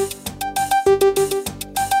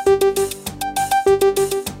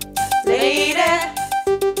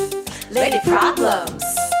 Lady problems.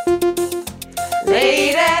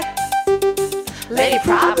 Lady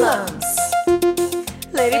problems.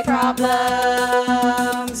 Lady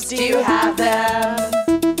problems. Do you have them?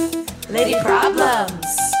 Lady problems.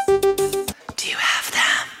 Do you have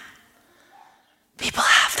them? People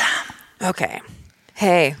have them. Okay.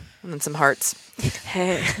 Hey, and then some hearts.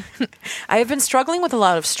 Hey. I have been struggling with a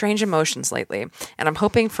lot of strange emotions lately, and I'm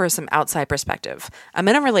hoping for some outside perspective. I'm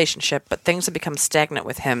in a relationship, but things have become stagnant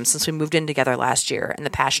with him since we moved in together last year, and the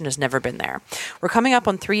passion has never been there. We're coming up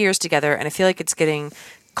on 3 years together, and I feel like it's getting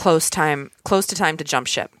close to time to jump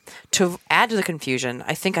ship. To add to the confusion,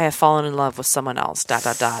 I think I have fallen in love with someone else. ...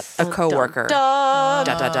 A coworker. ...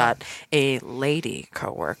 A lady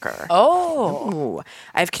coworker. Oh. Ooh.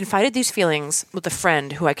 I've confided these feelings with a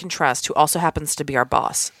friend who I can trust, who also happens to be our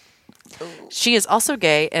boss. She is also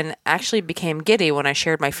gay and actually became giddy when I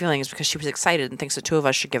shared my feelings because she was excited and thinks the two of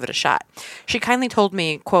us should give it a shot. She kindly told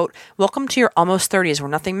me, quote, "Welcome to your almost 30s where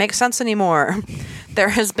nothing makes sense anymore." There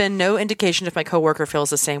has been no indication if my coworker feels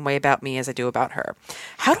the same way about me as I do about her.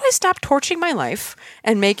 How do I stop torching my life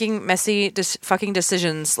and making messy fucking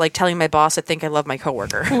decisions like telling my boss I think I love my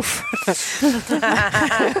coworker?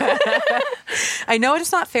 I know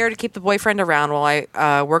it's not fair to keep the boyfriend around while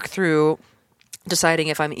I work through deciding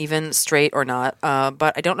if I'm even straight or not,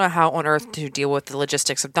 but I don't know how on earth to deal with the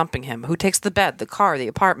logistics of dumping him. Who takes the bed, the car, the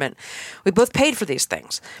apartment? We both paid for these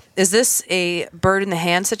things. Is this a bird in the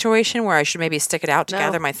hand situation where I should maybe stick it out to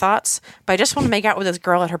gather my thoughts? But I just want to make out with this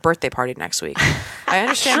girl at her birthday party next week. I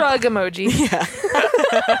understand. Shrug emoji.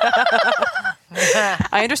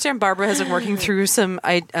 I understand Barbara has been working through some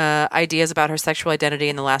ideas about her sexual identity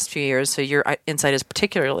in the last few years, so your insight is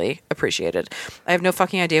particularly appreciated. I have no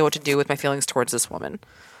fucking idea what to do with my feelings towards this woman.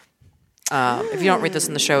 If you don't read this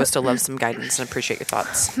in the show, I still love some guidance and appreciate your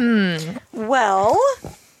thoughts. Well,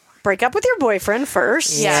 break up with your boyfriend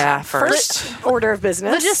first. Yeah, First order of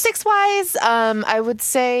business. Logistics wise, I would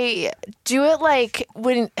say do it like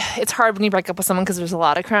when it's hard when you break up with someone because there's a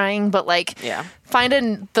lot of crying, but like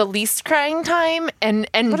find the least crying time and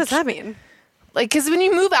What does that mean? like because when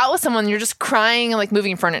you move out with someone, you're just crying and like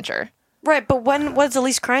moving furniture. Right, but what's the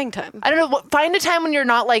least crying time? I don't know. Find a time when you're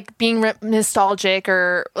not like being nostalgic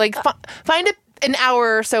or like find an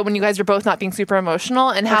hour or so when you guys are both not being super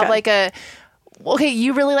emotional and have like a. Okay,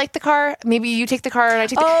 you really like the car. Maybe you take the car and I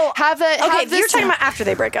take the Okay, you're talking about after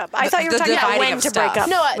they break up. I thought you were the talking about dividing when of to stuff. break up.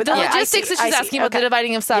 No, With the I logistics see, that she's I see. asking about the Okay.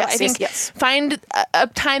 dividing of stuff. Yes, I think yes. find a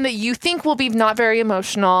time that you think will be not very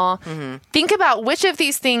emotional. Think about which of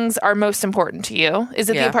these things are most important to you. Is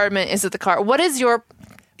it the apartment? Is it the car? What is your...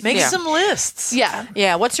 Make some lists. Yeah.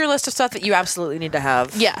 Yeah, what's your list of stuff that you absolutely need to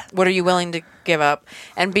have? Yeah. What are you willing to give up?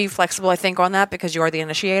 And be flexible, I think, on that because you are the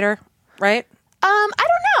initiator, right? I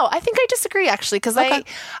don't know. I think I disagree actually because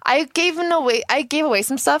I gave away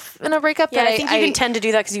some stuff in a breakup. Yeah, that I think you can tend to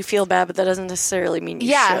do that because you feel bad, but that doesn't necessarily mean you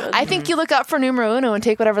should. I think you look out for numero uno and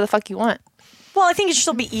take whatever the fuck you want. Well, I think it should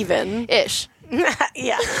still be even. Ish.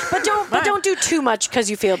 Yeah, but don't do too much because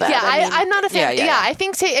you feel bad. Yeah, I mean, I'm not a fan. Yeah. I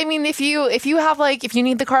think. If you have like if you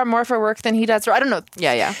need the car more for work than he does, or I don't know.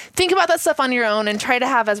 Yeah. Think about that stuff on your own and try to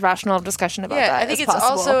have as rational of discussion about that. Yeah, I think as it's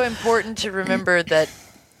possible. also important to remember that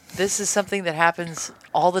this is something that happens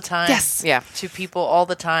all the time. Yes. Yeah. To people all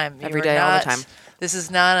Every the time. day, all the time. This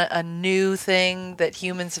is not a new thing that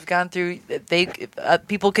humans have gone through.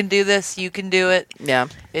 People can do this. You can do it. Yeah.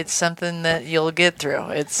 It's something that you'll get through.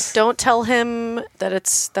 Don't tell him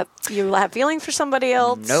that you have feelings for somebody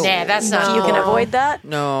else. No. Yeah, that's not. You can avoid that.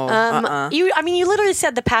 No. You literally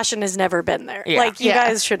said the passion has never been there. Yeah. Like you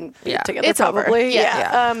guys shouldn't be together. It's over. Probably.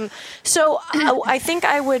 Yeah. So I think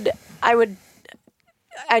I would.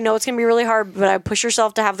 I know it's going to be really hard, but I push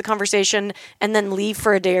yourself to have the conversation and then leave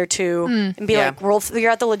for a day or two and be like, we'll figure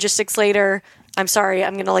out the logistics later. I'm sorry,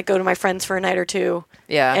 I'm going to go to my friends for a night or two.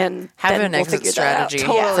 Yeah. And have then an we'll exit figure that out. strategy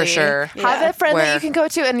Totally. for sure. Have a friend that you can go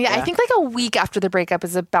to. And I Yeah. think a week after the breakup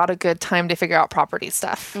is about a good time to figure out property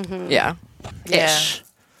stuff. Yeah. Ish.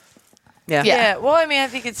 Yeah. Yeah. Well, I mean, I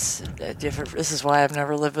think it's different. This is why I've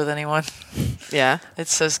never lived with anyone. Yeah.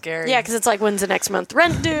 It's so scary. Yeah, because it's like, when's the next month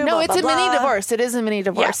rent due? No, Blah, it's blah, a mini blah. divorce. It is a mini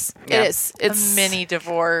divorce. Yeah. It is. It's a mini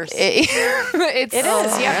divorce. It's, It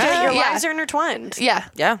is. You have to, your Yeah. lives are intertwined. Yeah.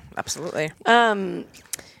 Yeah. Absolutely.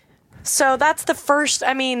 So that's the first.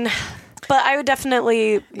 I mean, but I would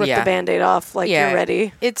definitely rip the Band-Aid off. Like you're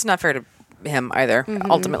ready. It's not fair to him either.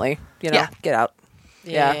 Ultimately, Yeah. get out.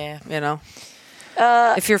 Yeah.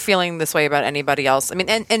 If you're feeling this way about anybody else, I mean,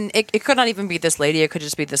 and it could not even be this lady. It could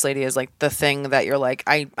just be this lady as the thing that you're like,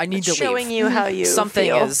 I need to Showing leave. you how you Something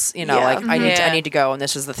feel. is, Yeah. I Yeah. need to go, and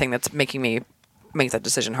this is the thing that's making me make that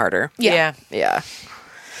decision harder. Yeah. Yeah.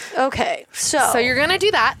 Okay, So you're gonna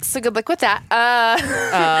do that. So good luck with that.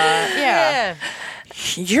 Yeah.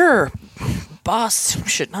 Your boss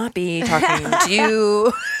should not be talking to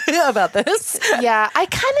you about this. Yeah, I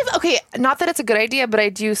kind of not that it's a good idea, but I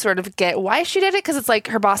do sort of get why she did it because it's like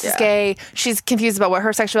her boss is gay. She's confused about what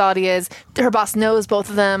her sexuality is. Her boss knows both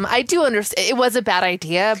of them. I do understand it was a bad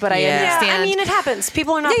idea, but I understand. Yeah, I mean, it happens.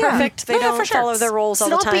 People are not Yeah. perfect. They No, don't for sure. follow their roles so all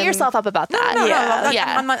the don't time. beat yourself up about that.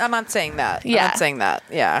 I'm not saying that. Yeah. I'm not saying that.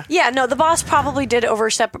 Yeah. Yeah, no, the boss probably did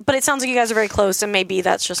overstep, but it sounds like you guys are very close, and maybe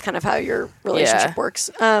that's just kind of how your relationship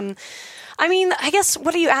works. I mean, I guess,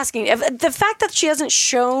 what are you asking? The fact that she hasn't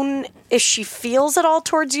shown if she feels at all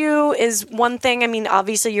towards you is one thing. I mean,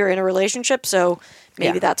 obviously you're in a relationship, so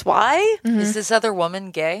maybe that's why. Is this other woman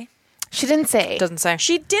gay? She didn't say. Doesn't say.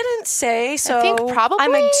 She didn't say, so think probably.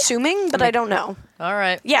 I'm assuming, but I don't know. All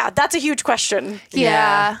right. Yeah, that's a huge question.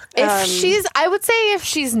 Yeah. I would say if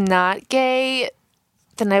she's not gay,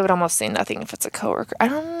 then I would almost say nothing if it's a coworker. I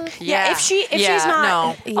don't. Yeah, if she's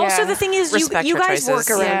not. no. Also, Yeah. the thing is, Respect you her guys work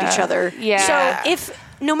choices. around Yeah. each other. Yeah. So if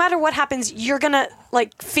no matter what happens, you're gonna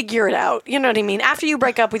figure it out. You know what I mean? After you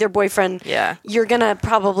break up with your boyfriend, you're gonna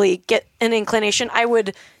probably get an inclination. I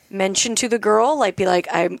would mention to the girl, be like,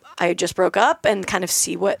 I just broke up, and kind of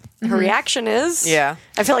see what her reaction is. Yeah.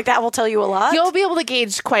 I feel like that will tell you a lot. You'll be able to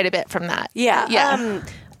gauge quite a bit from that. Yeah. Yeah.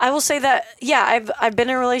 I will say that, I've been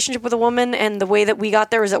in a relationship with a woman, and the way that we got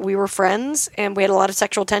there was that we were friends, and we had a lot of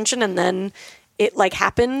sexual tension, and then it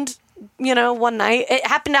happened, one night. It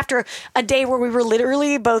happened after a day where we were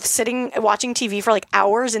literally both sitting watching TV for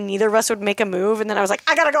hours, and neither of us would make a move, and then I was like,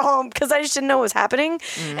 I gotta go home, because I just didn't know what was happening.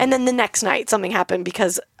 And then the next night something happened,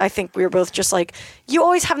 because I think we were both just you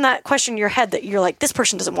always have that question in your head that you're like, this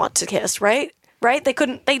person doesn't want to kiss, right? Right? They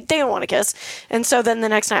don't want to kiss. And so then the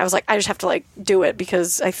next night I was like, I just have to do it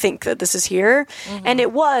because I think that this is here. And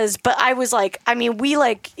it was, but I was we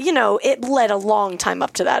it led a long time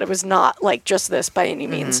up to that. It was not just this by any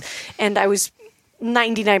means. And I was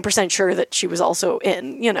 99% sure that she was also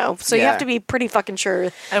in, So you have to be pretty fucking sure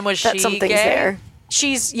And was that she something's gay? there.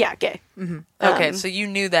 She's, gay. Okay, so you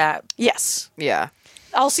knew that. Yes. Yeah.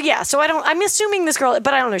 Also, so I'm assuming this girl,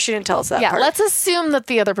 but I don't know. She didn't tell us that part. Let's assume that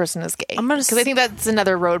the other person is gay. Because I think that's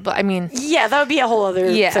another roadblock. I mean, Yeah, that would be a whole other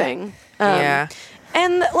thing. Yeah.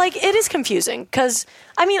 And it is confusing because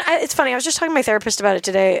it's funny. I was just talking to my therapist about it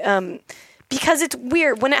today because it's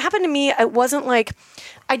weird. When it happened to me, it wasn't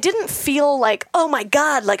I didn't feel oh my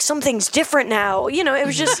God, something's different now. It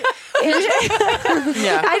was just,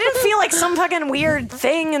 I didn't feel some fucking weird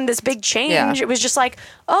thing and this big change. Yeah. It was just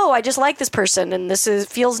oh, I just like this person and this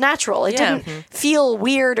feels natural. It didn't feel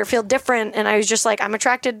weird or feel different. And I was just I'm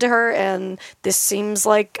attracted to her and this seems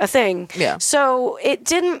like a thing. Yeah. So it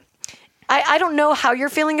didn't, I don't know how you're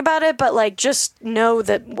feeling about it, but just know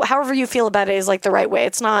that however you feel about it is the right way.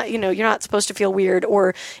 It's not, you're not supposed to feel weird,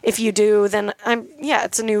 or if you do, then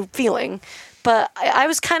it's a new feeling. But I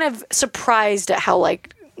was kind of surprised at how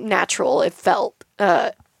natural it felt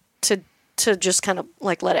to just kind of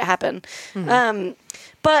let it happen.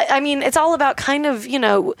 But it's all about kind of,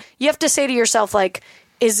 you have to say to yourself,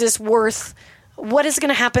 is this worth what is going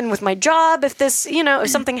to happen with my job if this, if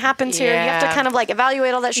something happens here? You have to kind of like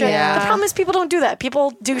evaluate all that shit. Yeah. The problem is people don't do that.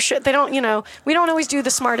 People do shit. They don't, we don't always do the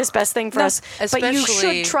smartest, best thing for us, but you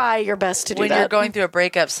should try your best to do that. When you're going through a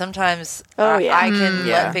breakup, sometimes I can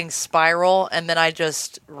let things spiral, and then I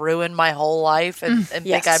just ruin my whole life and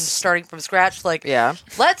think I'm starting from scratch. Like,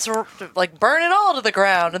 let's like burn it all to the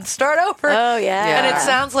ground and start over. Oh, yeah. And it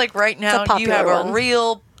sounds like right now you have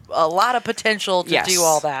a lot of potential to do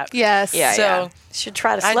all that. Yes. Yeah. So should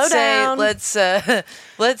try to slow down.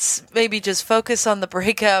 Let's maybe just focus on the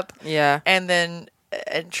breakup. Yeah. And then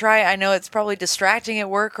try. I know it's probably distracting at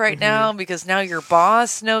work right now because now your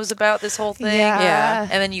boss knows about this whole thing. Yeah.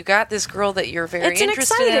 And then you got this girl that you're very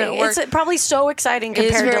interested in at work. It's probably so exciting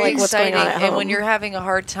compared to like what's going on at home. And when you're having a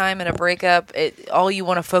hard time in a breakup, all you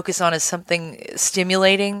want to focus on is something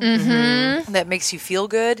stimulating that makes you feel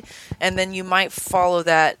good, and then you might follow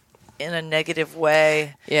that in a negative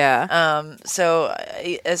way. Yeah. So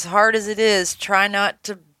as hard as it is, try not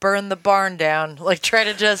to burn the barn down. Like, try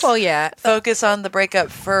to just focus on the breakup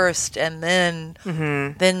first, and then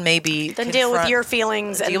maybe deal with your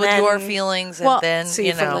feelings, and then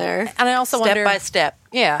see from there. And I also step by step.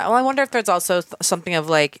 Yeah. Well, I wonder if there's also something of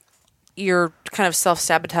like you're kind of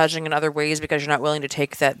self-sabotaging in other ways because you're not willing to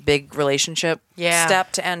take that big relationship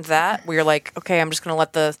step to end that, where you're like, okay, I'm just going to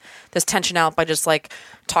let this tension out by just like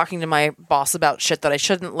talking to my boss about shit that I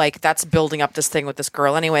shouldn't. Like, that's building up this thing with this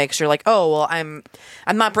girl anyway, because you're like, oh, well, I'm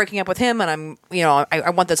not breaking up with him, and I'm, I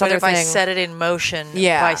want this other thing. If I set it in motion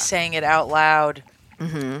by saying it out loud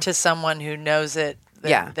to someone who knows it,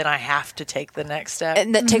 then I have to take the next step.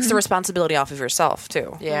 And that takes the responsibility off of yourself,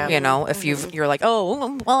 too. Yeah. If you're like,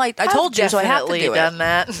 oh, well, I told you, so I have to do done it.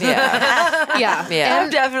 that. Yeah.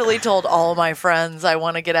 I've definitely told all my friends I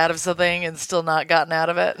want to get out of something and still not gotten out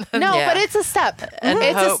of it. No, but it's a step. And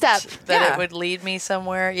it's a step. That it would lead me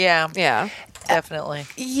somewhere. Yeah. Yeah. Definitely.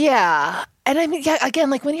 Yeah. And I mean, again,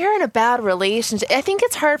 like when you're in a bad relationship, I think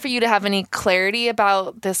it's hard for you to have any clarity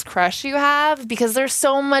about this crush you have because there's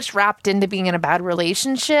so much wrapped into being in a bad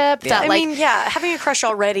relationship that, having a crush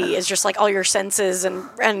already is just like all your senses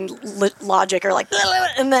and logic are like,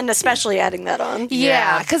 and then especially adding that on.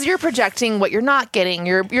 Yeah, because you're projecting what you're not getting.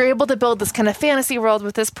 You're able to build this kind of fantasy world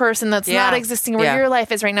with this person that's not existing where your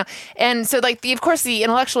life is right now. And so, like, of course, the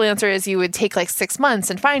intellectual answer is you would take like 6 months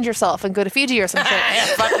and find yourself and go to Fiji or some shit.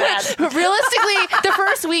 Fuck that. But realistically, the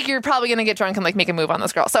first week you're probably going to get drunk and like make a move on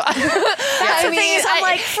this girl. So that's the thing is, I'm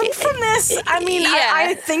like, from this, I mean,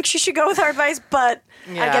 I think she should go with our advice, but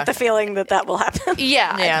I get the feeling that will happen.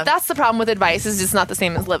 Yeah, that's the problem with advice is it's not the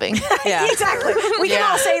same as living. Exactly. We can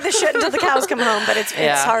all say this shit until the cows come home, but it's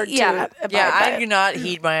hard to abide by I it. do not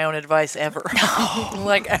heed my own advice ever.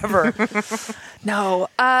 Like, ever. No.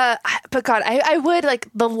 But God, I would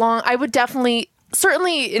I would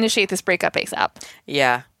certainly initiate this breakup ASAP.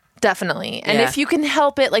 Yeah. Definitely. And if you can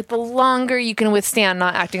help it, like the longer you can withstand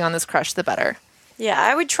not acting on this crush, the better. Yeah,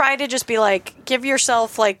 I would try to just be like, give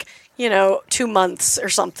yourself like, 2 months or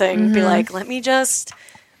something. Be like, let me just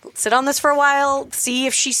sit on this for a while, see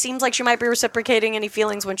if she seems like she might be reciprocating any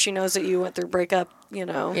feelings when she knows that you went through a breakup,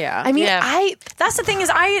 Yeah. I mean, that's the thing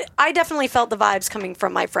is I definitely felt the vibes coming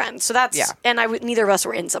from my friends. So that's, and neither of us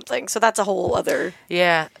were in something. So that's a whole other.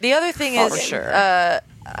 Yeah. The other thing is,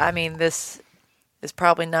 I mean, this is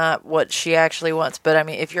probably not what she actually wants, but I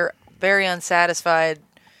mean, if you're very unsatisfied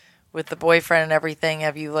with the boyfriend and everything,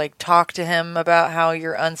 have you like talked to him about how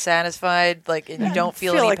you're unsatisfied, like, and you don't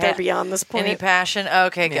feel, like they're beyond this point. Any passion?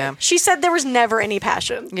 Okay, good. Yeah. She said there was never any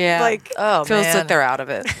passion. Yeah, like feels like they're out of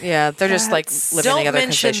it. Yeah, they're just like living together. Don't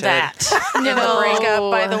mention that in the breakup.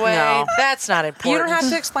 By the way, that's not important. You don't have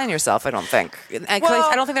to explain yourself. I don't think. I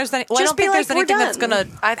don't think there's any. Well, I don't think there's anything that's gonna.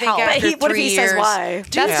 I think help. after what if he says why?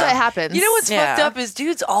 That's what happens. You know what's fucked up is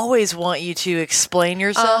dudes always want you to explain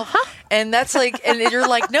yourself, and that's like, and you're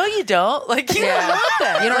like, no, you don't. Like, you don't want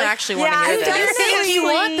that. You don't actually want to hear that. You think you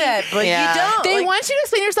want that, but you don't. They want you to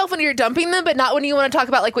explain yourself when you're dumping them, but not when you want to talk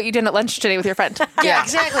about like what you did at lunch today with your friend. Yeah,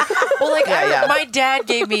 exactly. Well, like my dad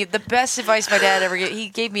gave me the best advice my dad ever gave. He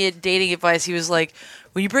gave me a dating advice. He was like,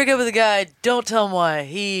 when you break up with a guy, don't tell him why.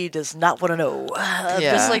 He does not want to know.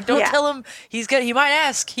 Just like, don't tell him. He might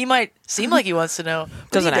ask. He might seem like he wants to know.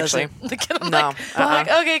 Doesn't actually. No. I'm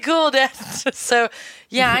like, okay, cool, Dad. So,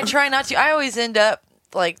 yeah, I try not to. I always end up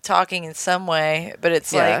like talking in some way, but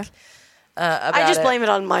it's like about I just blame it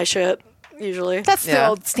on my shit. Usually, that's the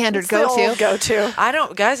old standard go-to.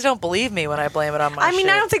 Guys don't believe me when I don't believe my shit.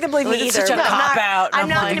 I don't think they believe me It's either. such a cop-out. I'm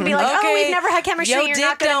not going to be like, oh, we've never had chemistry, Yo, you're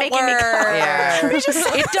not going to make me come.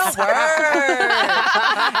 It don't work.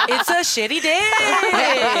 It's a shitty day.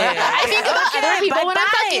 I think about other people when I'm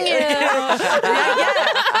fucking you.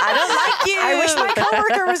 I I don't like you. I wish my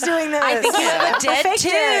coworker was doing this. I think you have a dead fake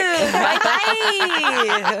tooth. dick. Bye-bye.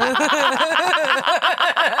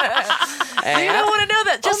 You don't want to know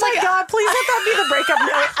that. Just Oh my God, please let that be the breakup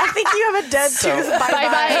note. I think you have a dead tooth.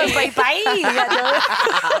 Bye-bye.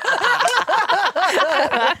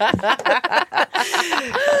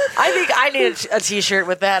 I think I need a T-shirt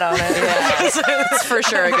with that on it. It's for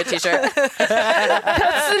sure a good T-shirt. That's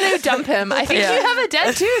the new dump him. I think you have a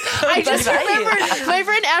dead tooth. I just remembered my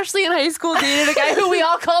friend Ashley in high school dated a guy who we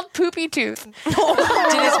all called Poopy Tooth. Did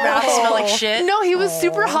his mouth smell like shit? No, he was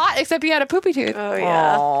super hot, except he had a poopy tooth. Oh,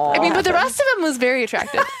 yeah. I mean, but the rest of him was very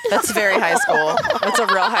attractive. That's very high school. That's a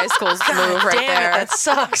real high school move right Damn there. it, that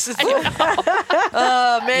sucks.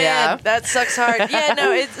 Oh man, Yeah. that sucks hard. Yeah,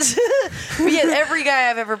 no, it's but yeah, every guy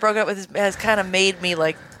I've ever broken up with has kind of made me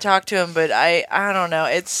like talk to him, but I don't know.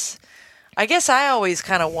 I guess I always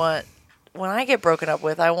kind of want when I get broken up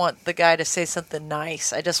with, I want the guy to say something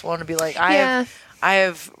nice. I just want to be like, I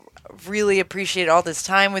have really appreciated all this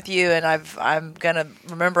time with you, and I'm gonna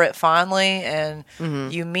remember it fondly, and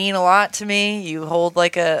you mean a lot to me. You hold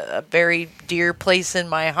like a very dear place in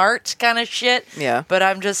my heart, kind of shit. Yeah. But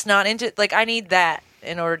I'm just not into like I need that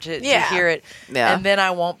in order to hear it. Yeah. And then I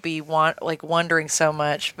won't be wondering so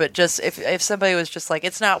much. But just if somebody was just like,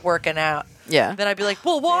 it's not working out. Yeah. Then I'd be like,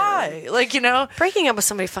 well, why? Like, you know, Breaking up with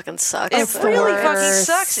somebody fucking sucks. it really fucking worst.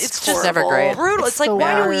 sucks. It's just never great. brutal. It's like, the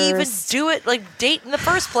why do we even worst. do it? Like, date in the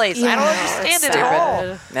first place? I don't understand it stupid. at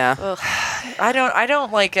all. Yeah. I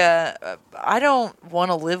don't like. I don't want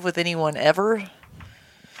to live with anyone ever.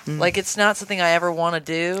 Like, it's not something I ever want to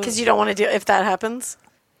do. Because you don't want to do if that happens.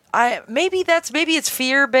 Maybe it's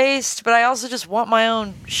fear based, but I also just want my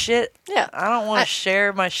own shit. Yeah. I don't want to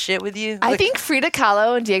share my shit with you. I Like, think Frida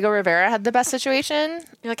Kahlo and Diego Rivera had the best situation.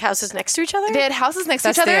 You're like houses next to each other? They had houses next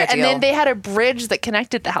That's to each other, the and ideal. then they had a bridge that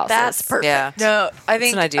connected the houses. That's perfect. Yeah. No, I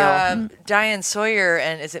think an ideal. Diane Sawyer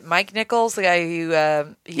and is it Mike Nichols, the guy who?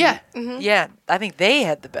 Yeah. Yeah. I think they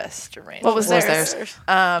had the best arrangement. What was theirs?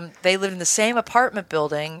 They lived in the same apartment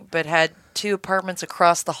building, but had 2 apartments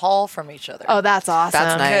across the hall from each other. Oh, that's awesome.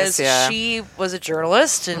 That's nice. Because yeah. she was a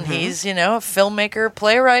journalist and he's, a filmmaker,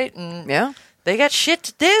 playwright, and Yeah. they got shit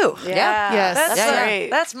to do. Yeah. Yes. That's Yeah, great.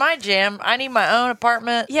 That's my jam. I need my own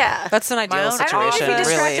apartment. Yeah. That's an ideal own- I I don't situation. want to be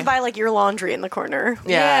distracted really. by like your laundry in the corner.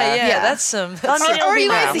 Yeah, Yeah. that's some. I mean, it'll Or be you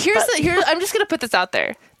guys, rough, here's I'm just gonna put this out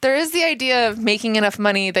there. There is the idea of making enough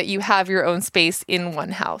money that you have your own space in one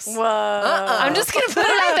house. Whoa. I'm just gonna put it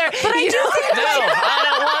out there. But I do think No, I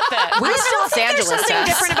don't want that. We still Los There's Angeles something does.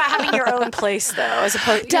 different about having your own place, though, as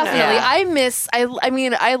opposed. definitely. Yeah. I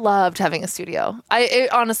mean, I loved having a studio.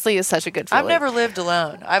 It honestly is such a good feeling. I've never lived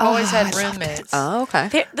alone. I've always had roommates. Oh,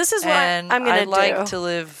 okay. This is what And I'm gonna I'd like do. to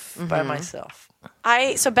live by myself.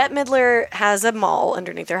 So Bette Midler has a mall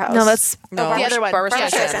underneath their house. No, that's No. the other one. Barbra Barbra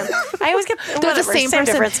Streisand. Streisand. I always get They're the same person.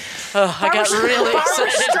 difference. Oh, I got really Barbra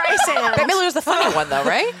excited. Streisand. Bette Midler's the funny one, though,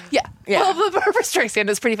 right? Yeah. Yeah. Well, but Barbra Streisand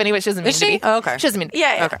is pretty funny, but she doesn't mean Is to she? be. Oh, okay. She doesn't mean to be.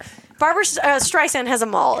 Yeah, yeah. Okay. Barbara Streisand has a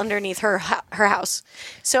mall underneath her house.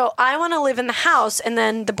 So I want to live in the house, and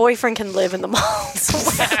then the boyfriend can live in the mall. So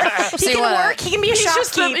he you can wanna- work. He can be a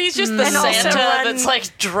shopkeep. He's just the and also Santa run- that's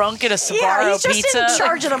like drunk at a Sbarro Yeah, he's just pizza. in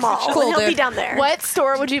charge of the mall. Cool, and he'll be dude. down there. What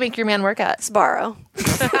store would you make your man work at? Sbarro.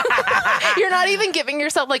 You're not even giving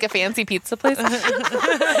yourself like a fancy pizza place. Not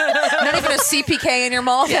even a CPK in your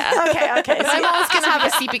mall? Yeah. Okay. My mom's gonna have a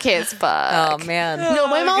CPK as fuck. Oh, man. No,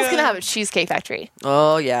 my mom's gonna have a Cheesecake Factory.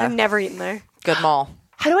 Oh, yeah. I've never eaten there. Good mall.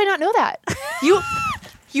 How do I not know that?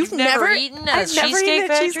 You've never eaten at a I've never Cheesecake eaten at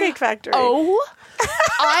Factory? Cheesecake Factory. Oh,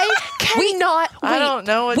 I cannot. I don't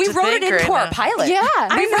know what We to wrote think it right into our now. pilot. Yeah.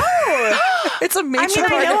 I know. It's a major I mean, I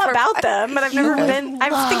part know of our about them, but I've never been.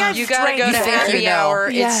 I think I've You gotta go to drank think them. you happy know. hour.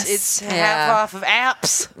 Yes. It's half Yeah. off of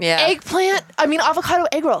apps. Yeah. Eggplant. I mean, avocado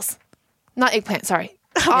egg rolls. Not eggplant. Sorry.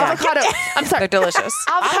 Avocado. I'm sorry. They're delicious.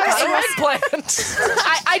 Avocado egg rolls.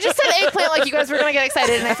 Eggplant. I just said eggplant like you guys were gonna get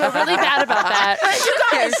excited, and I feel really bad about that.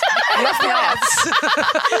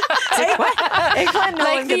 Eggplant,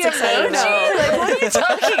 no one gets excited about. Like, what are you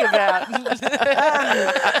talking about?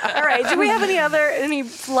 All right. Do we have any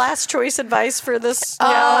last choice advice for this?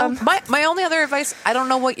 My only other advice, I don't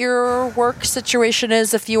know what your work situation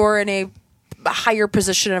is. If you are in a higher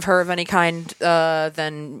position of her of any kind,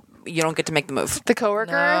 then you don't get to make the move. The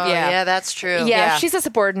coworker. Yeah, that's true. Yeah, Yeah. if she's a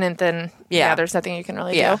subordinate, then Yeah. there's nothing you can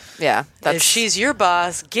really Yeah. do. Yeah. If she's your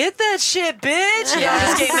boss, get that shit, bitch. Yeah, I'm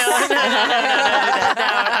just kidding. No,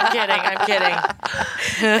 I'm kidding.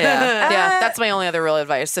 yeah. That's my only other real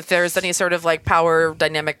advice. If there's any sort of like power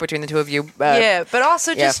dynamic between the two of you, Yeah, but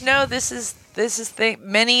also yeah. just know this is this is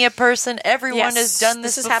many a person, everyone has done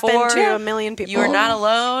this has before. happened to a million people. You are not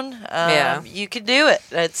alone. You can do it.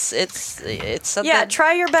 It's something. Yeah,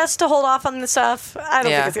 try your best to hold off on the stuff. I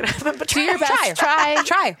don't think it's gonna happen, but Do your best.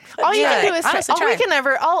 Try. All you can do is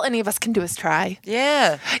try. All any of us can do is try.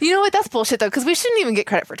 Yeah. You know what? That's bullshit though, because we shouldn't even get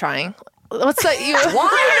credit for trying. What's that?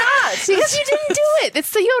 Why not? Because you didn't do it.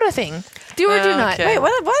 It's the Yoda thing. Do or do not. Okay.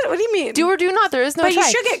 wait, what do you mean? Do or do not. There is no but try. you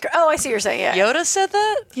should get. Oh, I see what you're saying. Yeah. Yoda said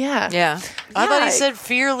that? Yeah. Yeah. I thought he said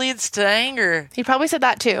fear leads to anger. He probably said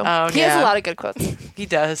that too. Oh, he has yeah. a lot of good quotes. He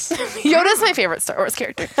does. Yoda's my favorite Star Wars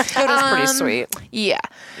character. Yoda's pretty sweet. Yeah.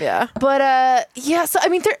 Yeah. But yeah, so I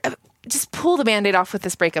mean, just pull the Band-Aid off with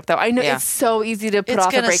this breakup, though. I know it's so easy to put It's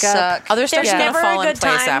off a gonna breakup. suck. Other stuff's There's gonna never fall a in good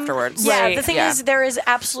place time afterwards. Yeah, Right. the thing is, there is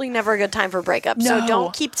absolutely never a good time for breakup. No. So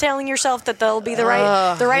don't keep telling yourself that there'll be the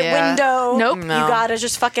right window. Nope. You No. gotta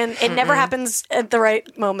just fucking. It never happens at the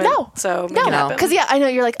right moment. No. So make it No, happen. because I know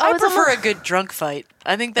you're like, I it's prefer almost- a good drunk fight.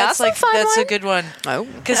 I think that's That's a fun a one. good one. Oh.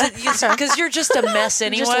 Because you're just a mess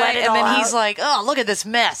anyway. let it and then all he's out. like, "Oh, look at this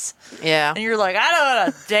mess," Yeah. and you're like, "I don't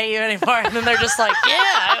want to date you anymore." And then they're just like, "Yeah,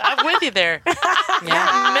 I'm with you there."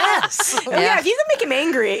 Yeah. Mess. yeah, if you can make him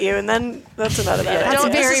angry at you, and then that's another bad. That's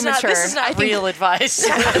idea. very this is not, mature. This is not real advice.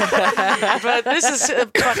 But this is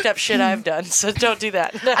fucked up shit I've done, so don't do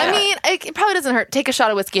that. I mean, it probably doesn't hurt. Take a shot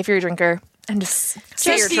of whiskey if you're a drinker, and just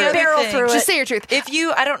say your the truth. other Barrel thing. through it. Just say your truth.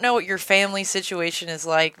 I don't know what your family situation is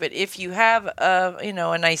like, but if you have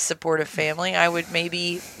a nice supportive family, I would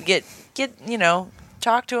maybe get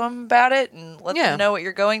talk to them about it and let them know what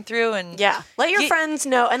you're going through, and Yeah, let your friends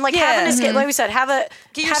know, and like Yeah. have an escape. Like we said, have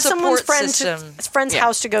your someone's support system. friend's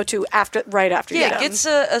house to go to right after. yeah, you're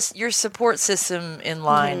done. gets your support system in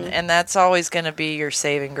line, and that's always going to be your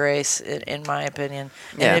saving grace, in my opinion.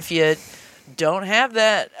 Yeah. And if you don't have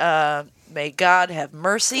that, may God have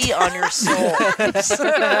mercy on your soul.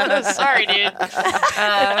 Sorry, dude.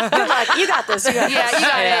 Good luck. You got this. You got this. Yeah, you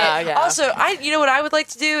got it. Yeah. Also, you know what I would like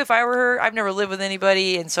to do if I were her? I've never lived with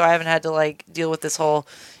anybody, and so I haven't had to like deal with this whole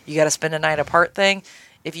you got to spend a night apart thing.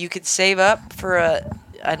 If you could save up for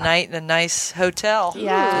a night in a nice hotel,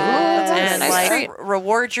 Yeah. and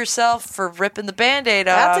reward yourself for ripping the Band-Aid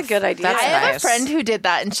off. That's a good idea. I have a nice. friend who did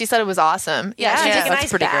that, and she said it was awesome. Yeah, she take just- a that's nice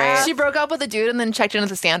pretty bath. great. She broke up with a dude and then checked in at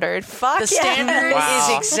the Standard. Fuck The yeah. Standard is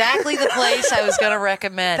exactly the place I was going to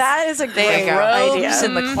recommend. That is a They great have robes idea.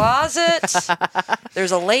 in the closet.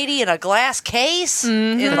 There's a lady in a glass case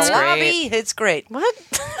in the That's lobby. It's great. What?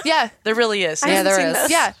 Yeah. There really is. haven't there seen is.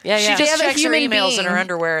 this. Yeah. Yeah, She yeah. They just have a checks her human emails in her being.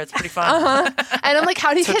 underwear. It's pretty fun. And I'm like,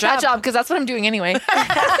 how do you get that job. job? Because that's what I'm doing anyway.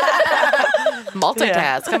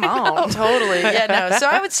 Multitask. Come on. Totally. Yeah, no. So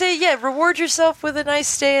I would say, reward yourself with a nice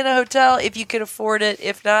stay in a hotel if you can afford it.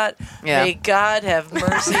 If not, may God have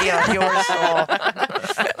mercy on your soul.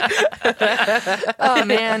 Oh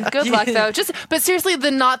man, good luck though. But seriously,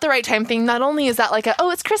 the not the right time thing. Not only is that like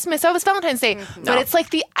it's Christmas, it's Valentine's Day, but it's like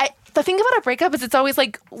the thing about a breakup is it's always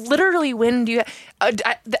like literally when do you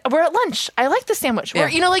we're at lunch. I like the sandwich. Yeah.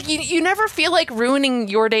 You never feel like ruining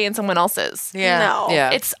your day and someone else's. Yeah. No.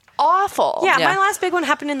 Yeah. It's awful. Yeah, Yeah. my last big one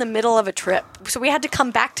happened in the middle of a trip, so we had to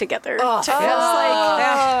come back together. It was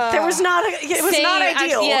like there was not. It was not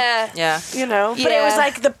ideal. Yeah. You know, but it was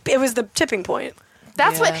like it was the tipping point.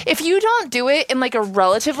 That's what if you don't do it in like a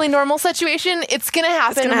relatively normal situation, it's gonna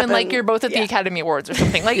happen when happen. like you're both at the Academy Awards or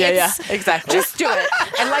something. Like Exactly. just do it.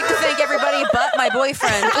 I'd like to thank everybody but my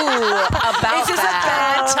boyfriend. Ooh, about that.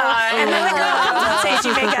 Bad time. And then the girl comes on stage,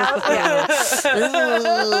 you make out.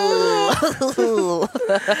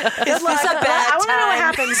 Is this a bad I want to know what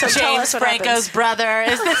happened. So tell James us what Franco's happens. brother.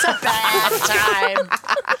 Is this a bad time?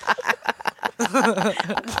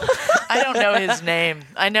 I don't know his name.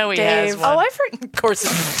 I know he has Dave. one. Oh, I forgot. Of course,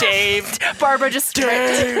 it's Dave. Barbara just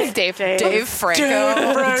Dave. Dave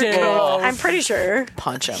Franco. I'm pretty sure.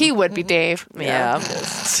 Punch him. He would be Dave. Yeah.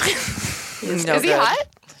 Is he hot?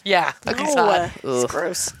 Yeah. It's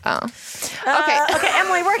gross. Oh. Okay,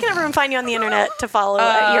 Emily, where can everyone find you on the internet to follow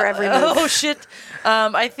your every move? Oh shit.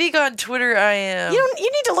 I think on Twitter I am. You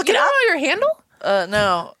need to look You it don't up. know your handle?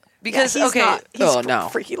 No, because He's not.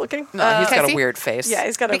 He's freaky looking. No, he's got Casey? a weird face. Yeah,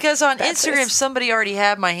 he's got a because on bad Instagram face. somebody already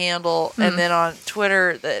had my handle, and then on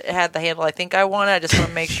Twitter that had the handle I think I wanted. I just want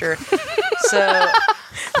to make sure. So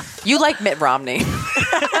You like Mitt Romney.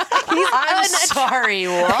 I'm sorry.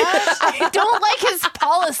 What? I don't like his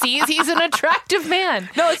policies. He's an attractive man.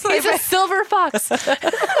 No, he's a silver fox.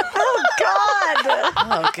 Oh God!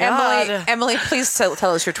 Oh God. Emily, please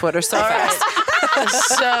tell us your Twitter so fast.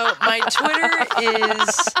 So my Twitter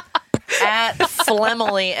is at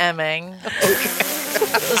Flemily Emming.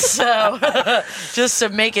 So just to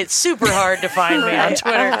make it super hard to find me on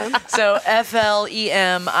Twitter. So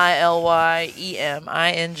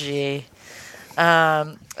FLEMILYEMING.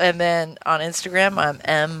 And then on Instagram, I'm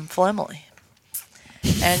M Flemley.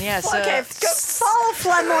 And yeah, so Okay, go follow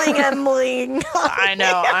Fleming and Mling. I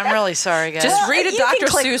know. I'm really sorry, guys. Just read a You Dr. can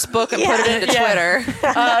click- Seuss book and Yeah. put it into Twitter.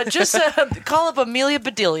 Just call up Amelia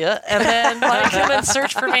Bedelia and then come and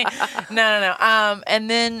search for me. No. And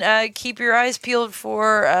then keep your eyes peeled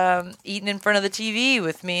for Eating in Front of the TV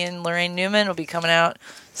with me and Lorraine Newman. Will be coming out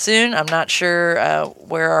soon. I'm not sure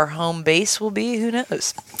where our home base will be. Who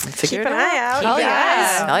knows? Keep an eye out. Hell you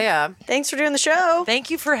guys. yeah. Hell yeah. Thanks for doing the show. Thank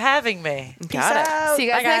you for having me. Got it. out. See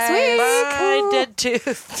you guys next week. Bye, dead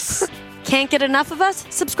tooths. Can't get enough of us?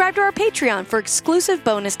 Subscribe to our Patreon for exclusive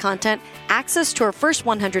bonus content, access to our first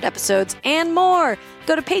 100 episodes, and more.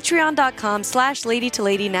 Go to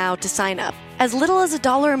patreon.com/LadyToLady now to sign up. As little as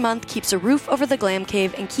 $1 a month keeps a roof over the glam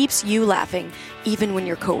cave and keeps you laughing, even when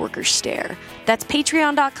your coworkers stare. That's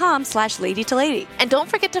patreon.com/LadyToLady. And don't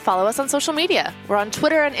forget to follow us on social media. We're on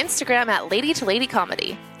Twitter and Instagram at Lady to Lady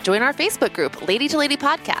Comedy. Join our Facebook group, Lady to Lady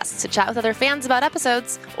Podcasts, to chat with other fans about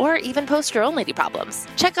episodes, or even post your own lady problems.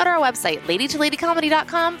 Check out our website,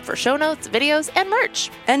 ladytoladycomedy.com, for show notes, videos, and merch.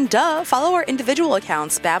 And follow our individual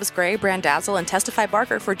accounts, Babs Gray, Brandazzle, and Testify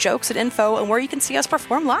Barker for jokes and info and where you can see us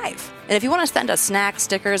perform live. And if you want to send us snacks,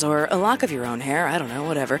 stickers, or a lock of your own hair, I don't know,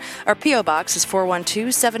 whatever, our P.O. Box is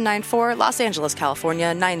 412-794, Los Angeles,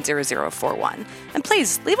 California, 90041. And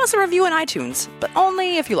please, leave us a review on iTunes, but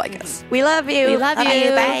only if you like us. We love you. We love you.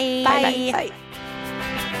 Bye. Bye. Bye.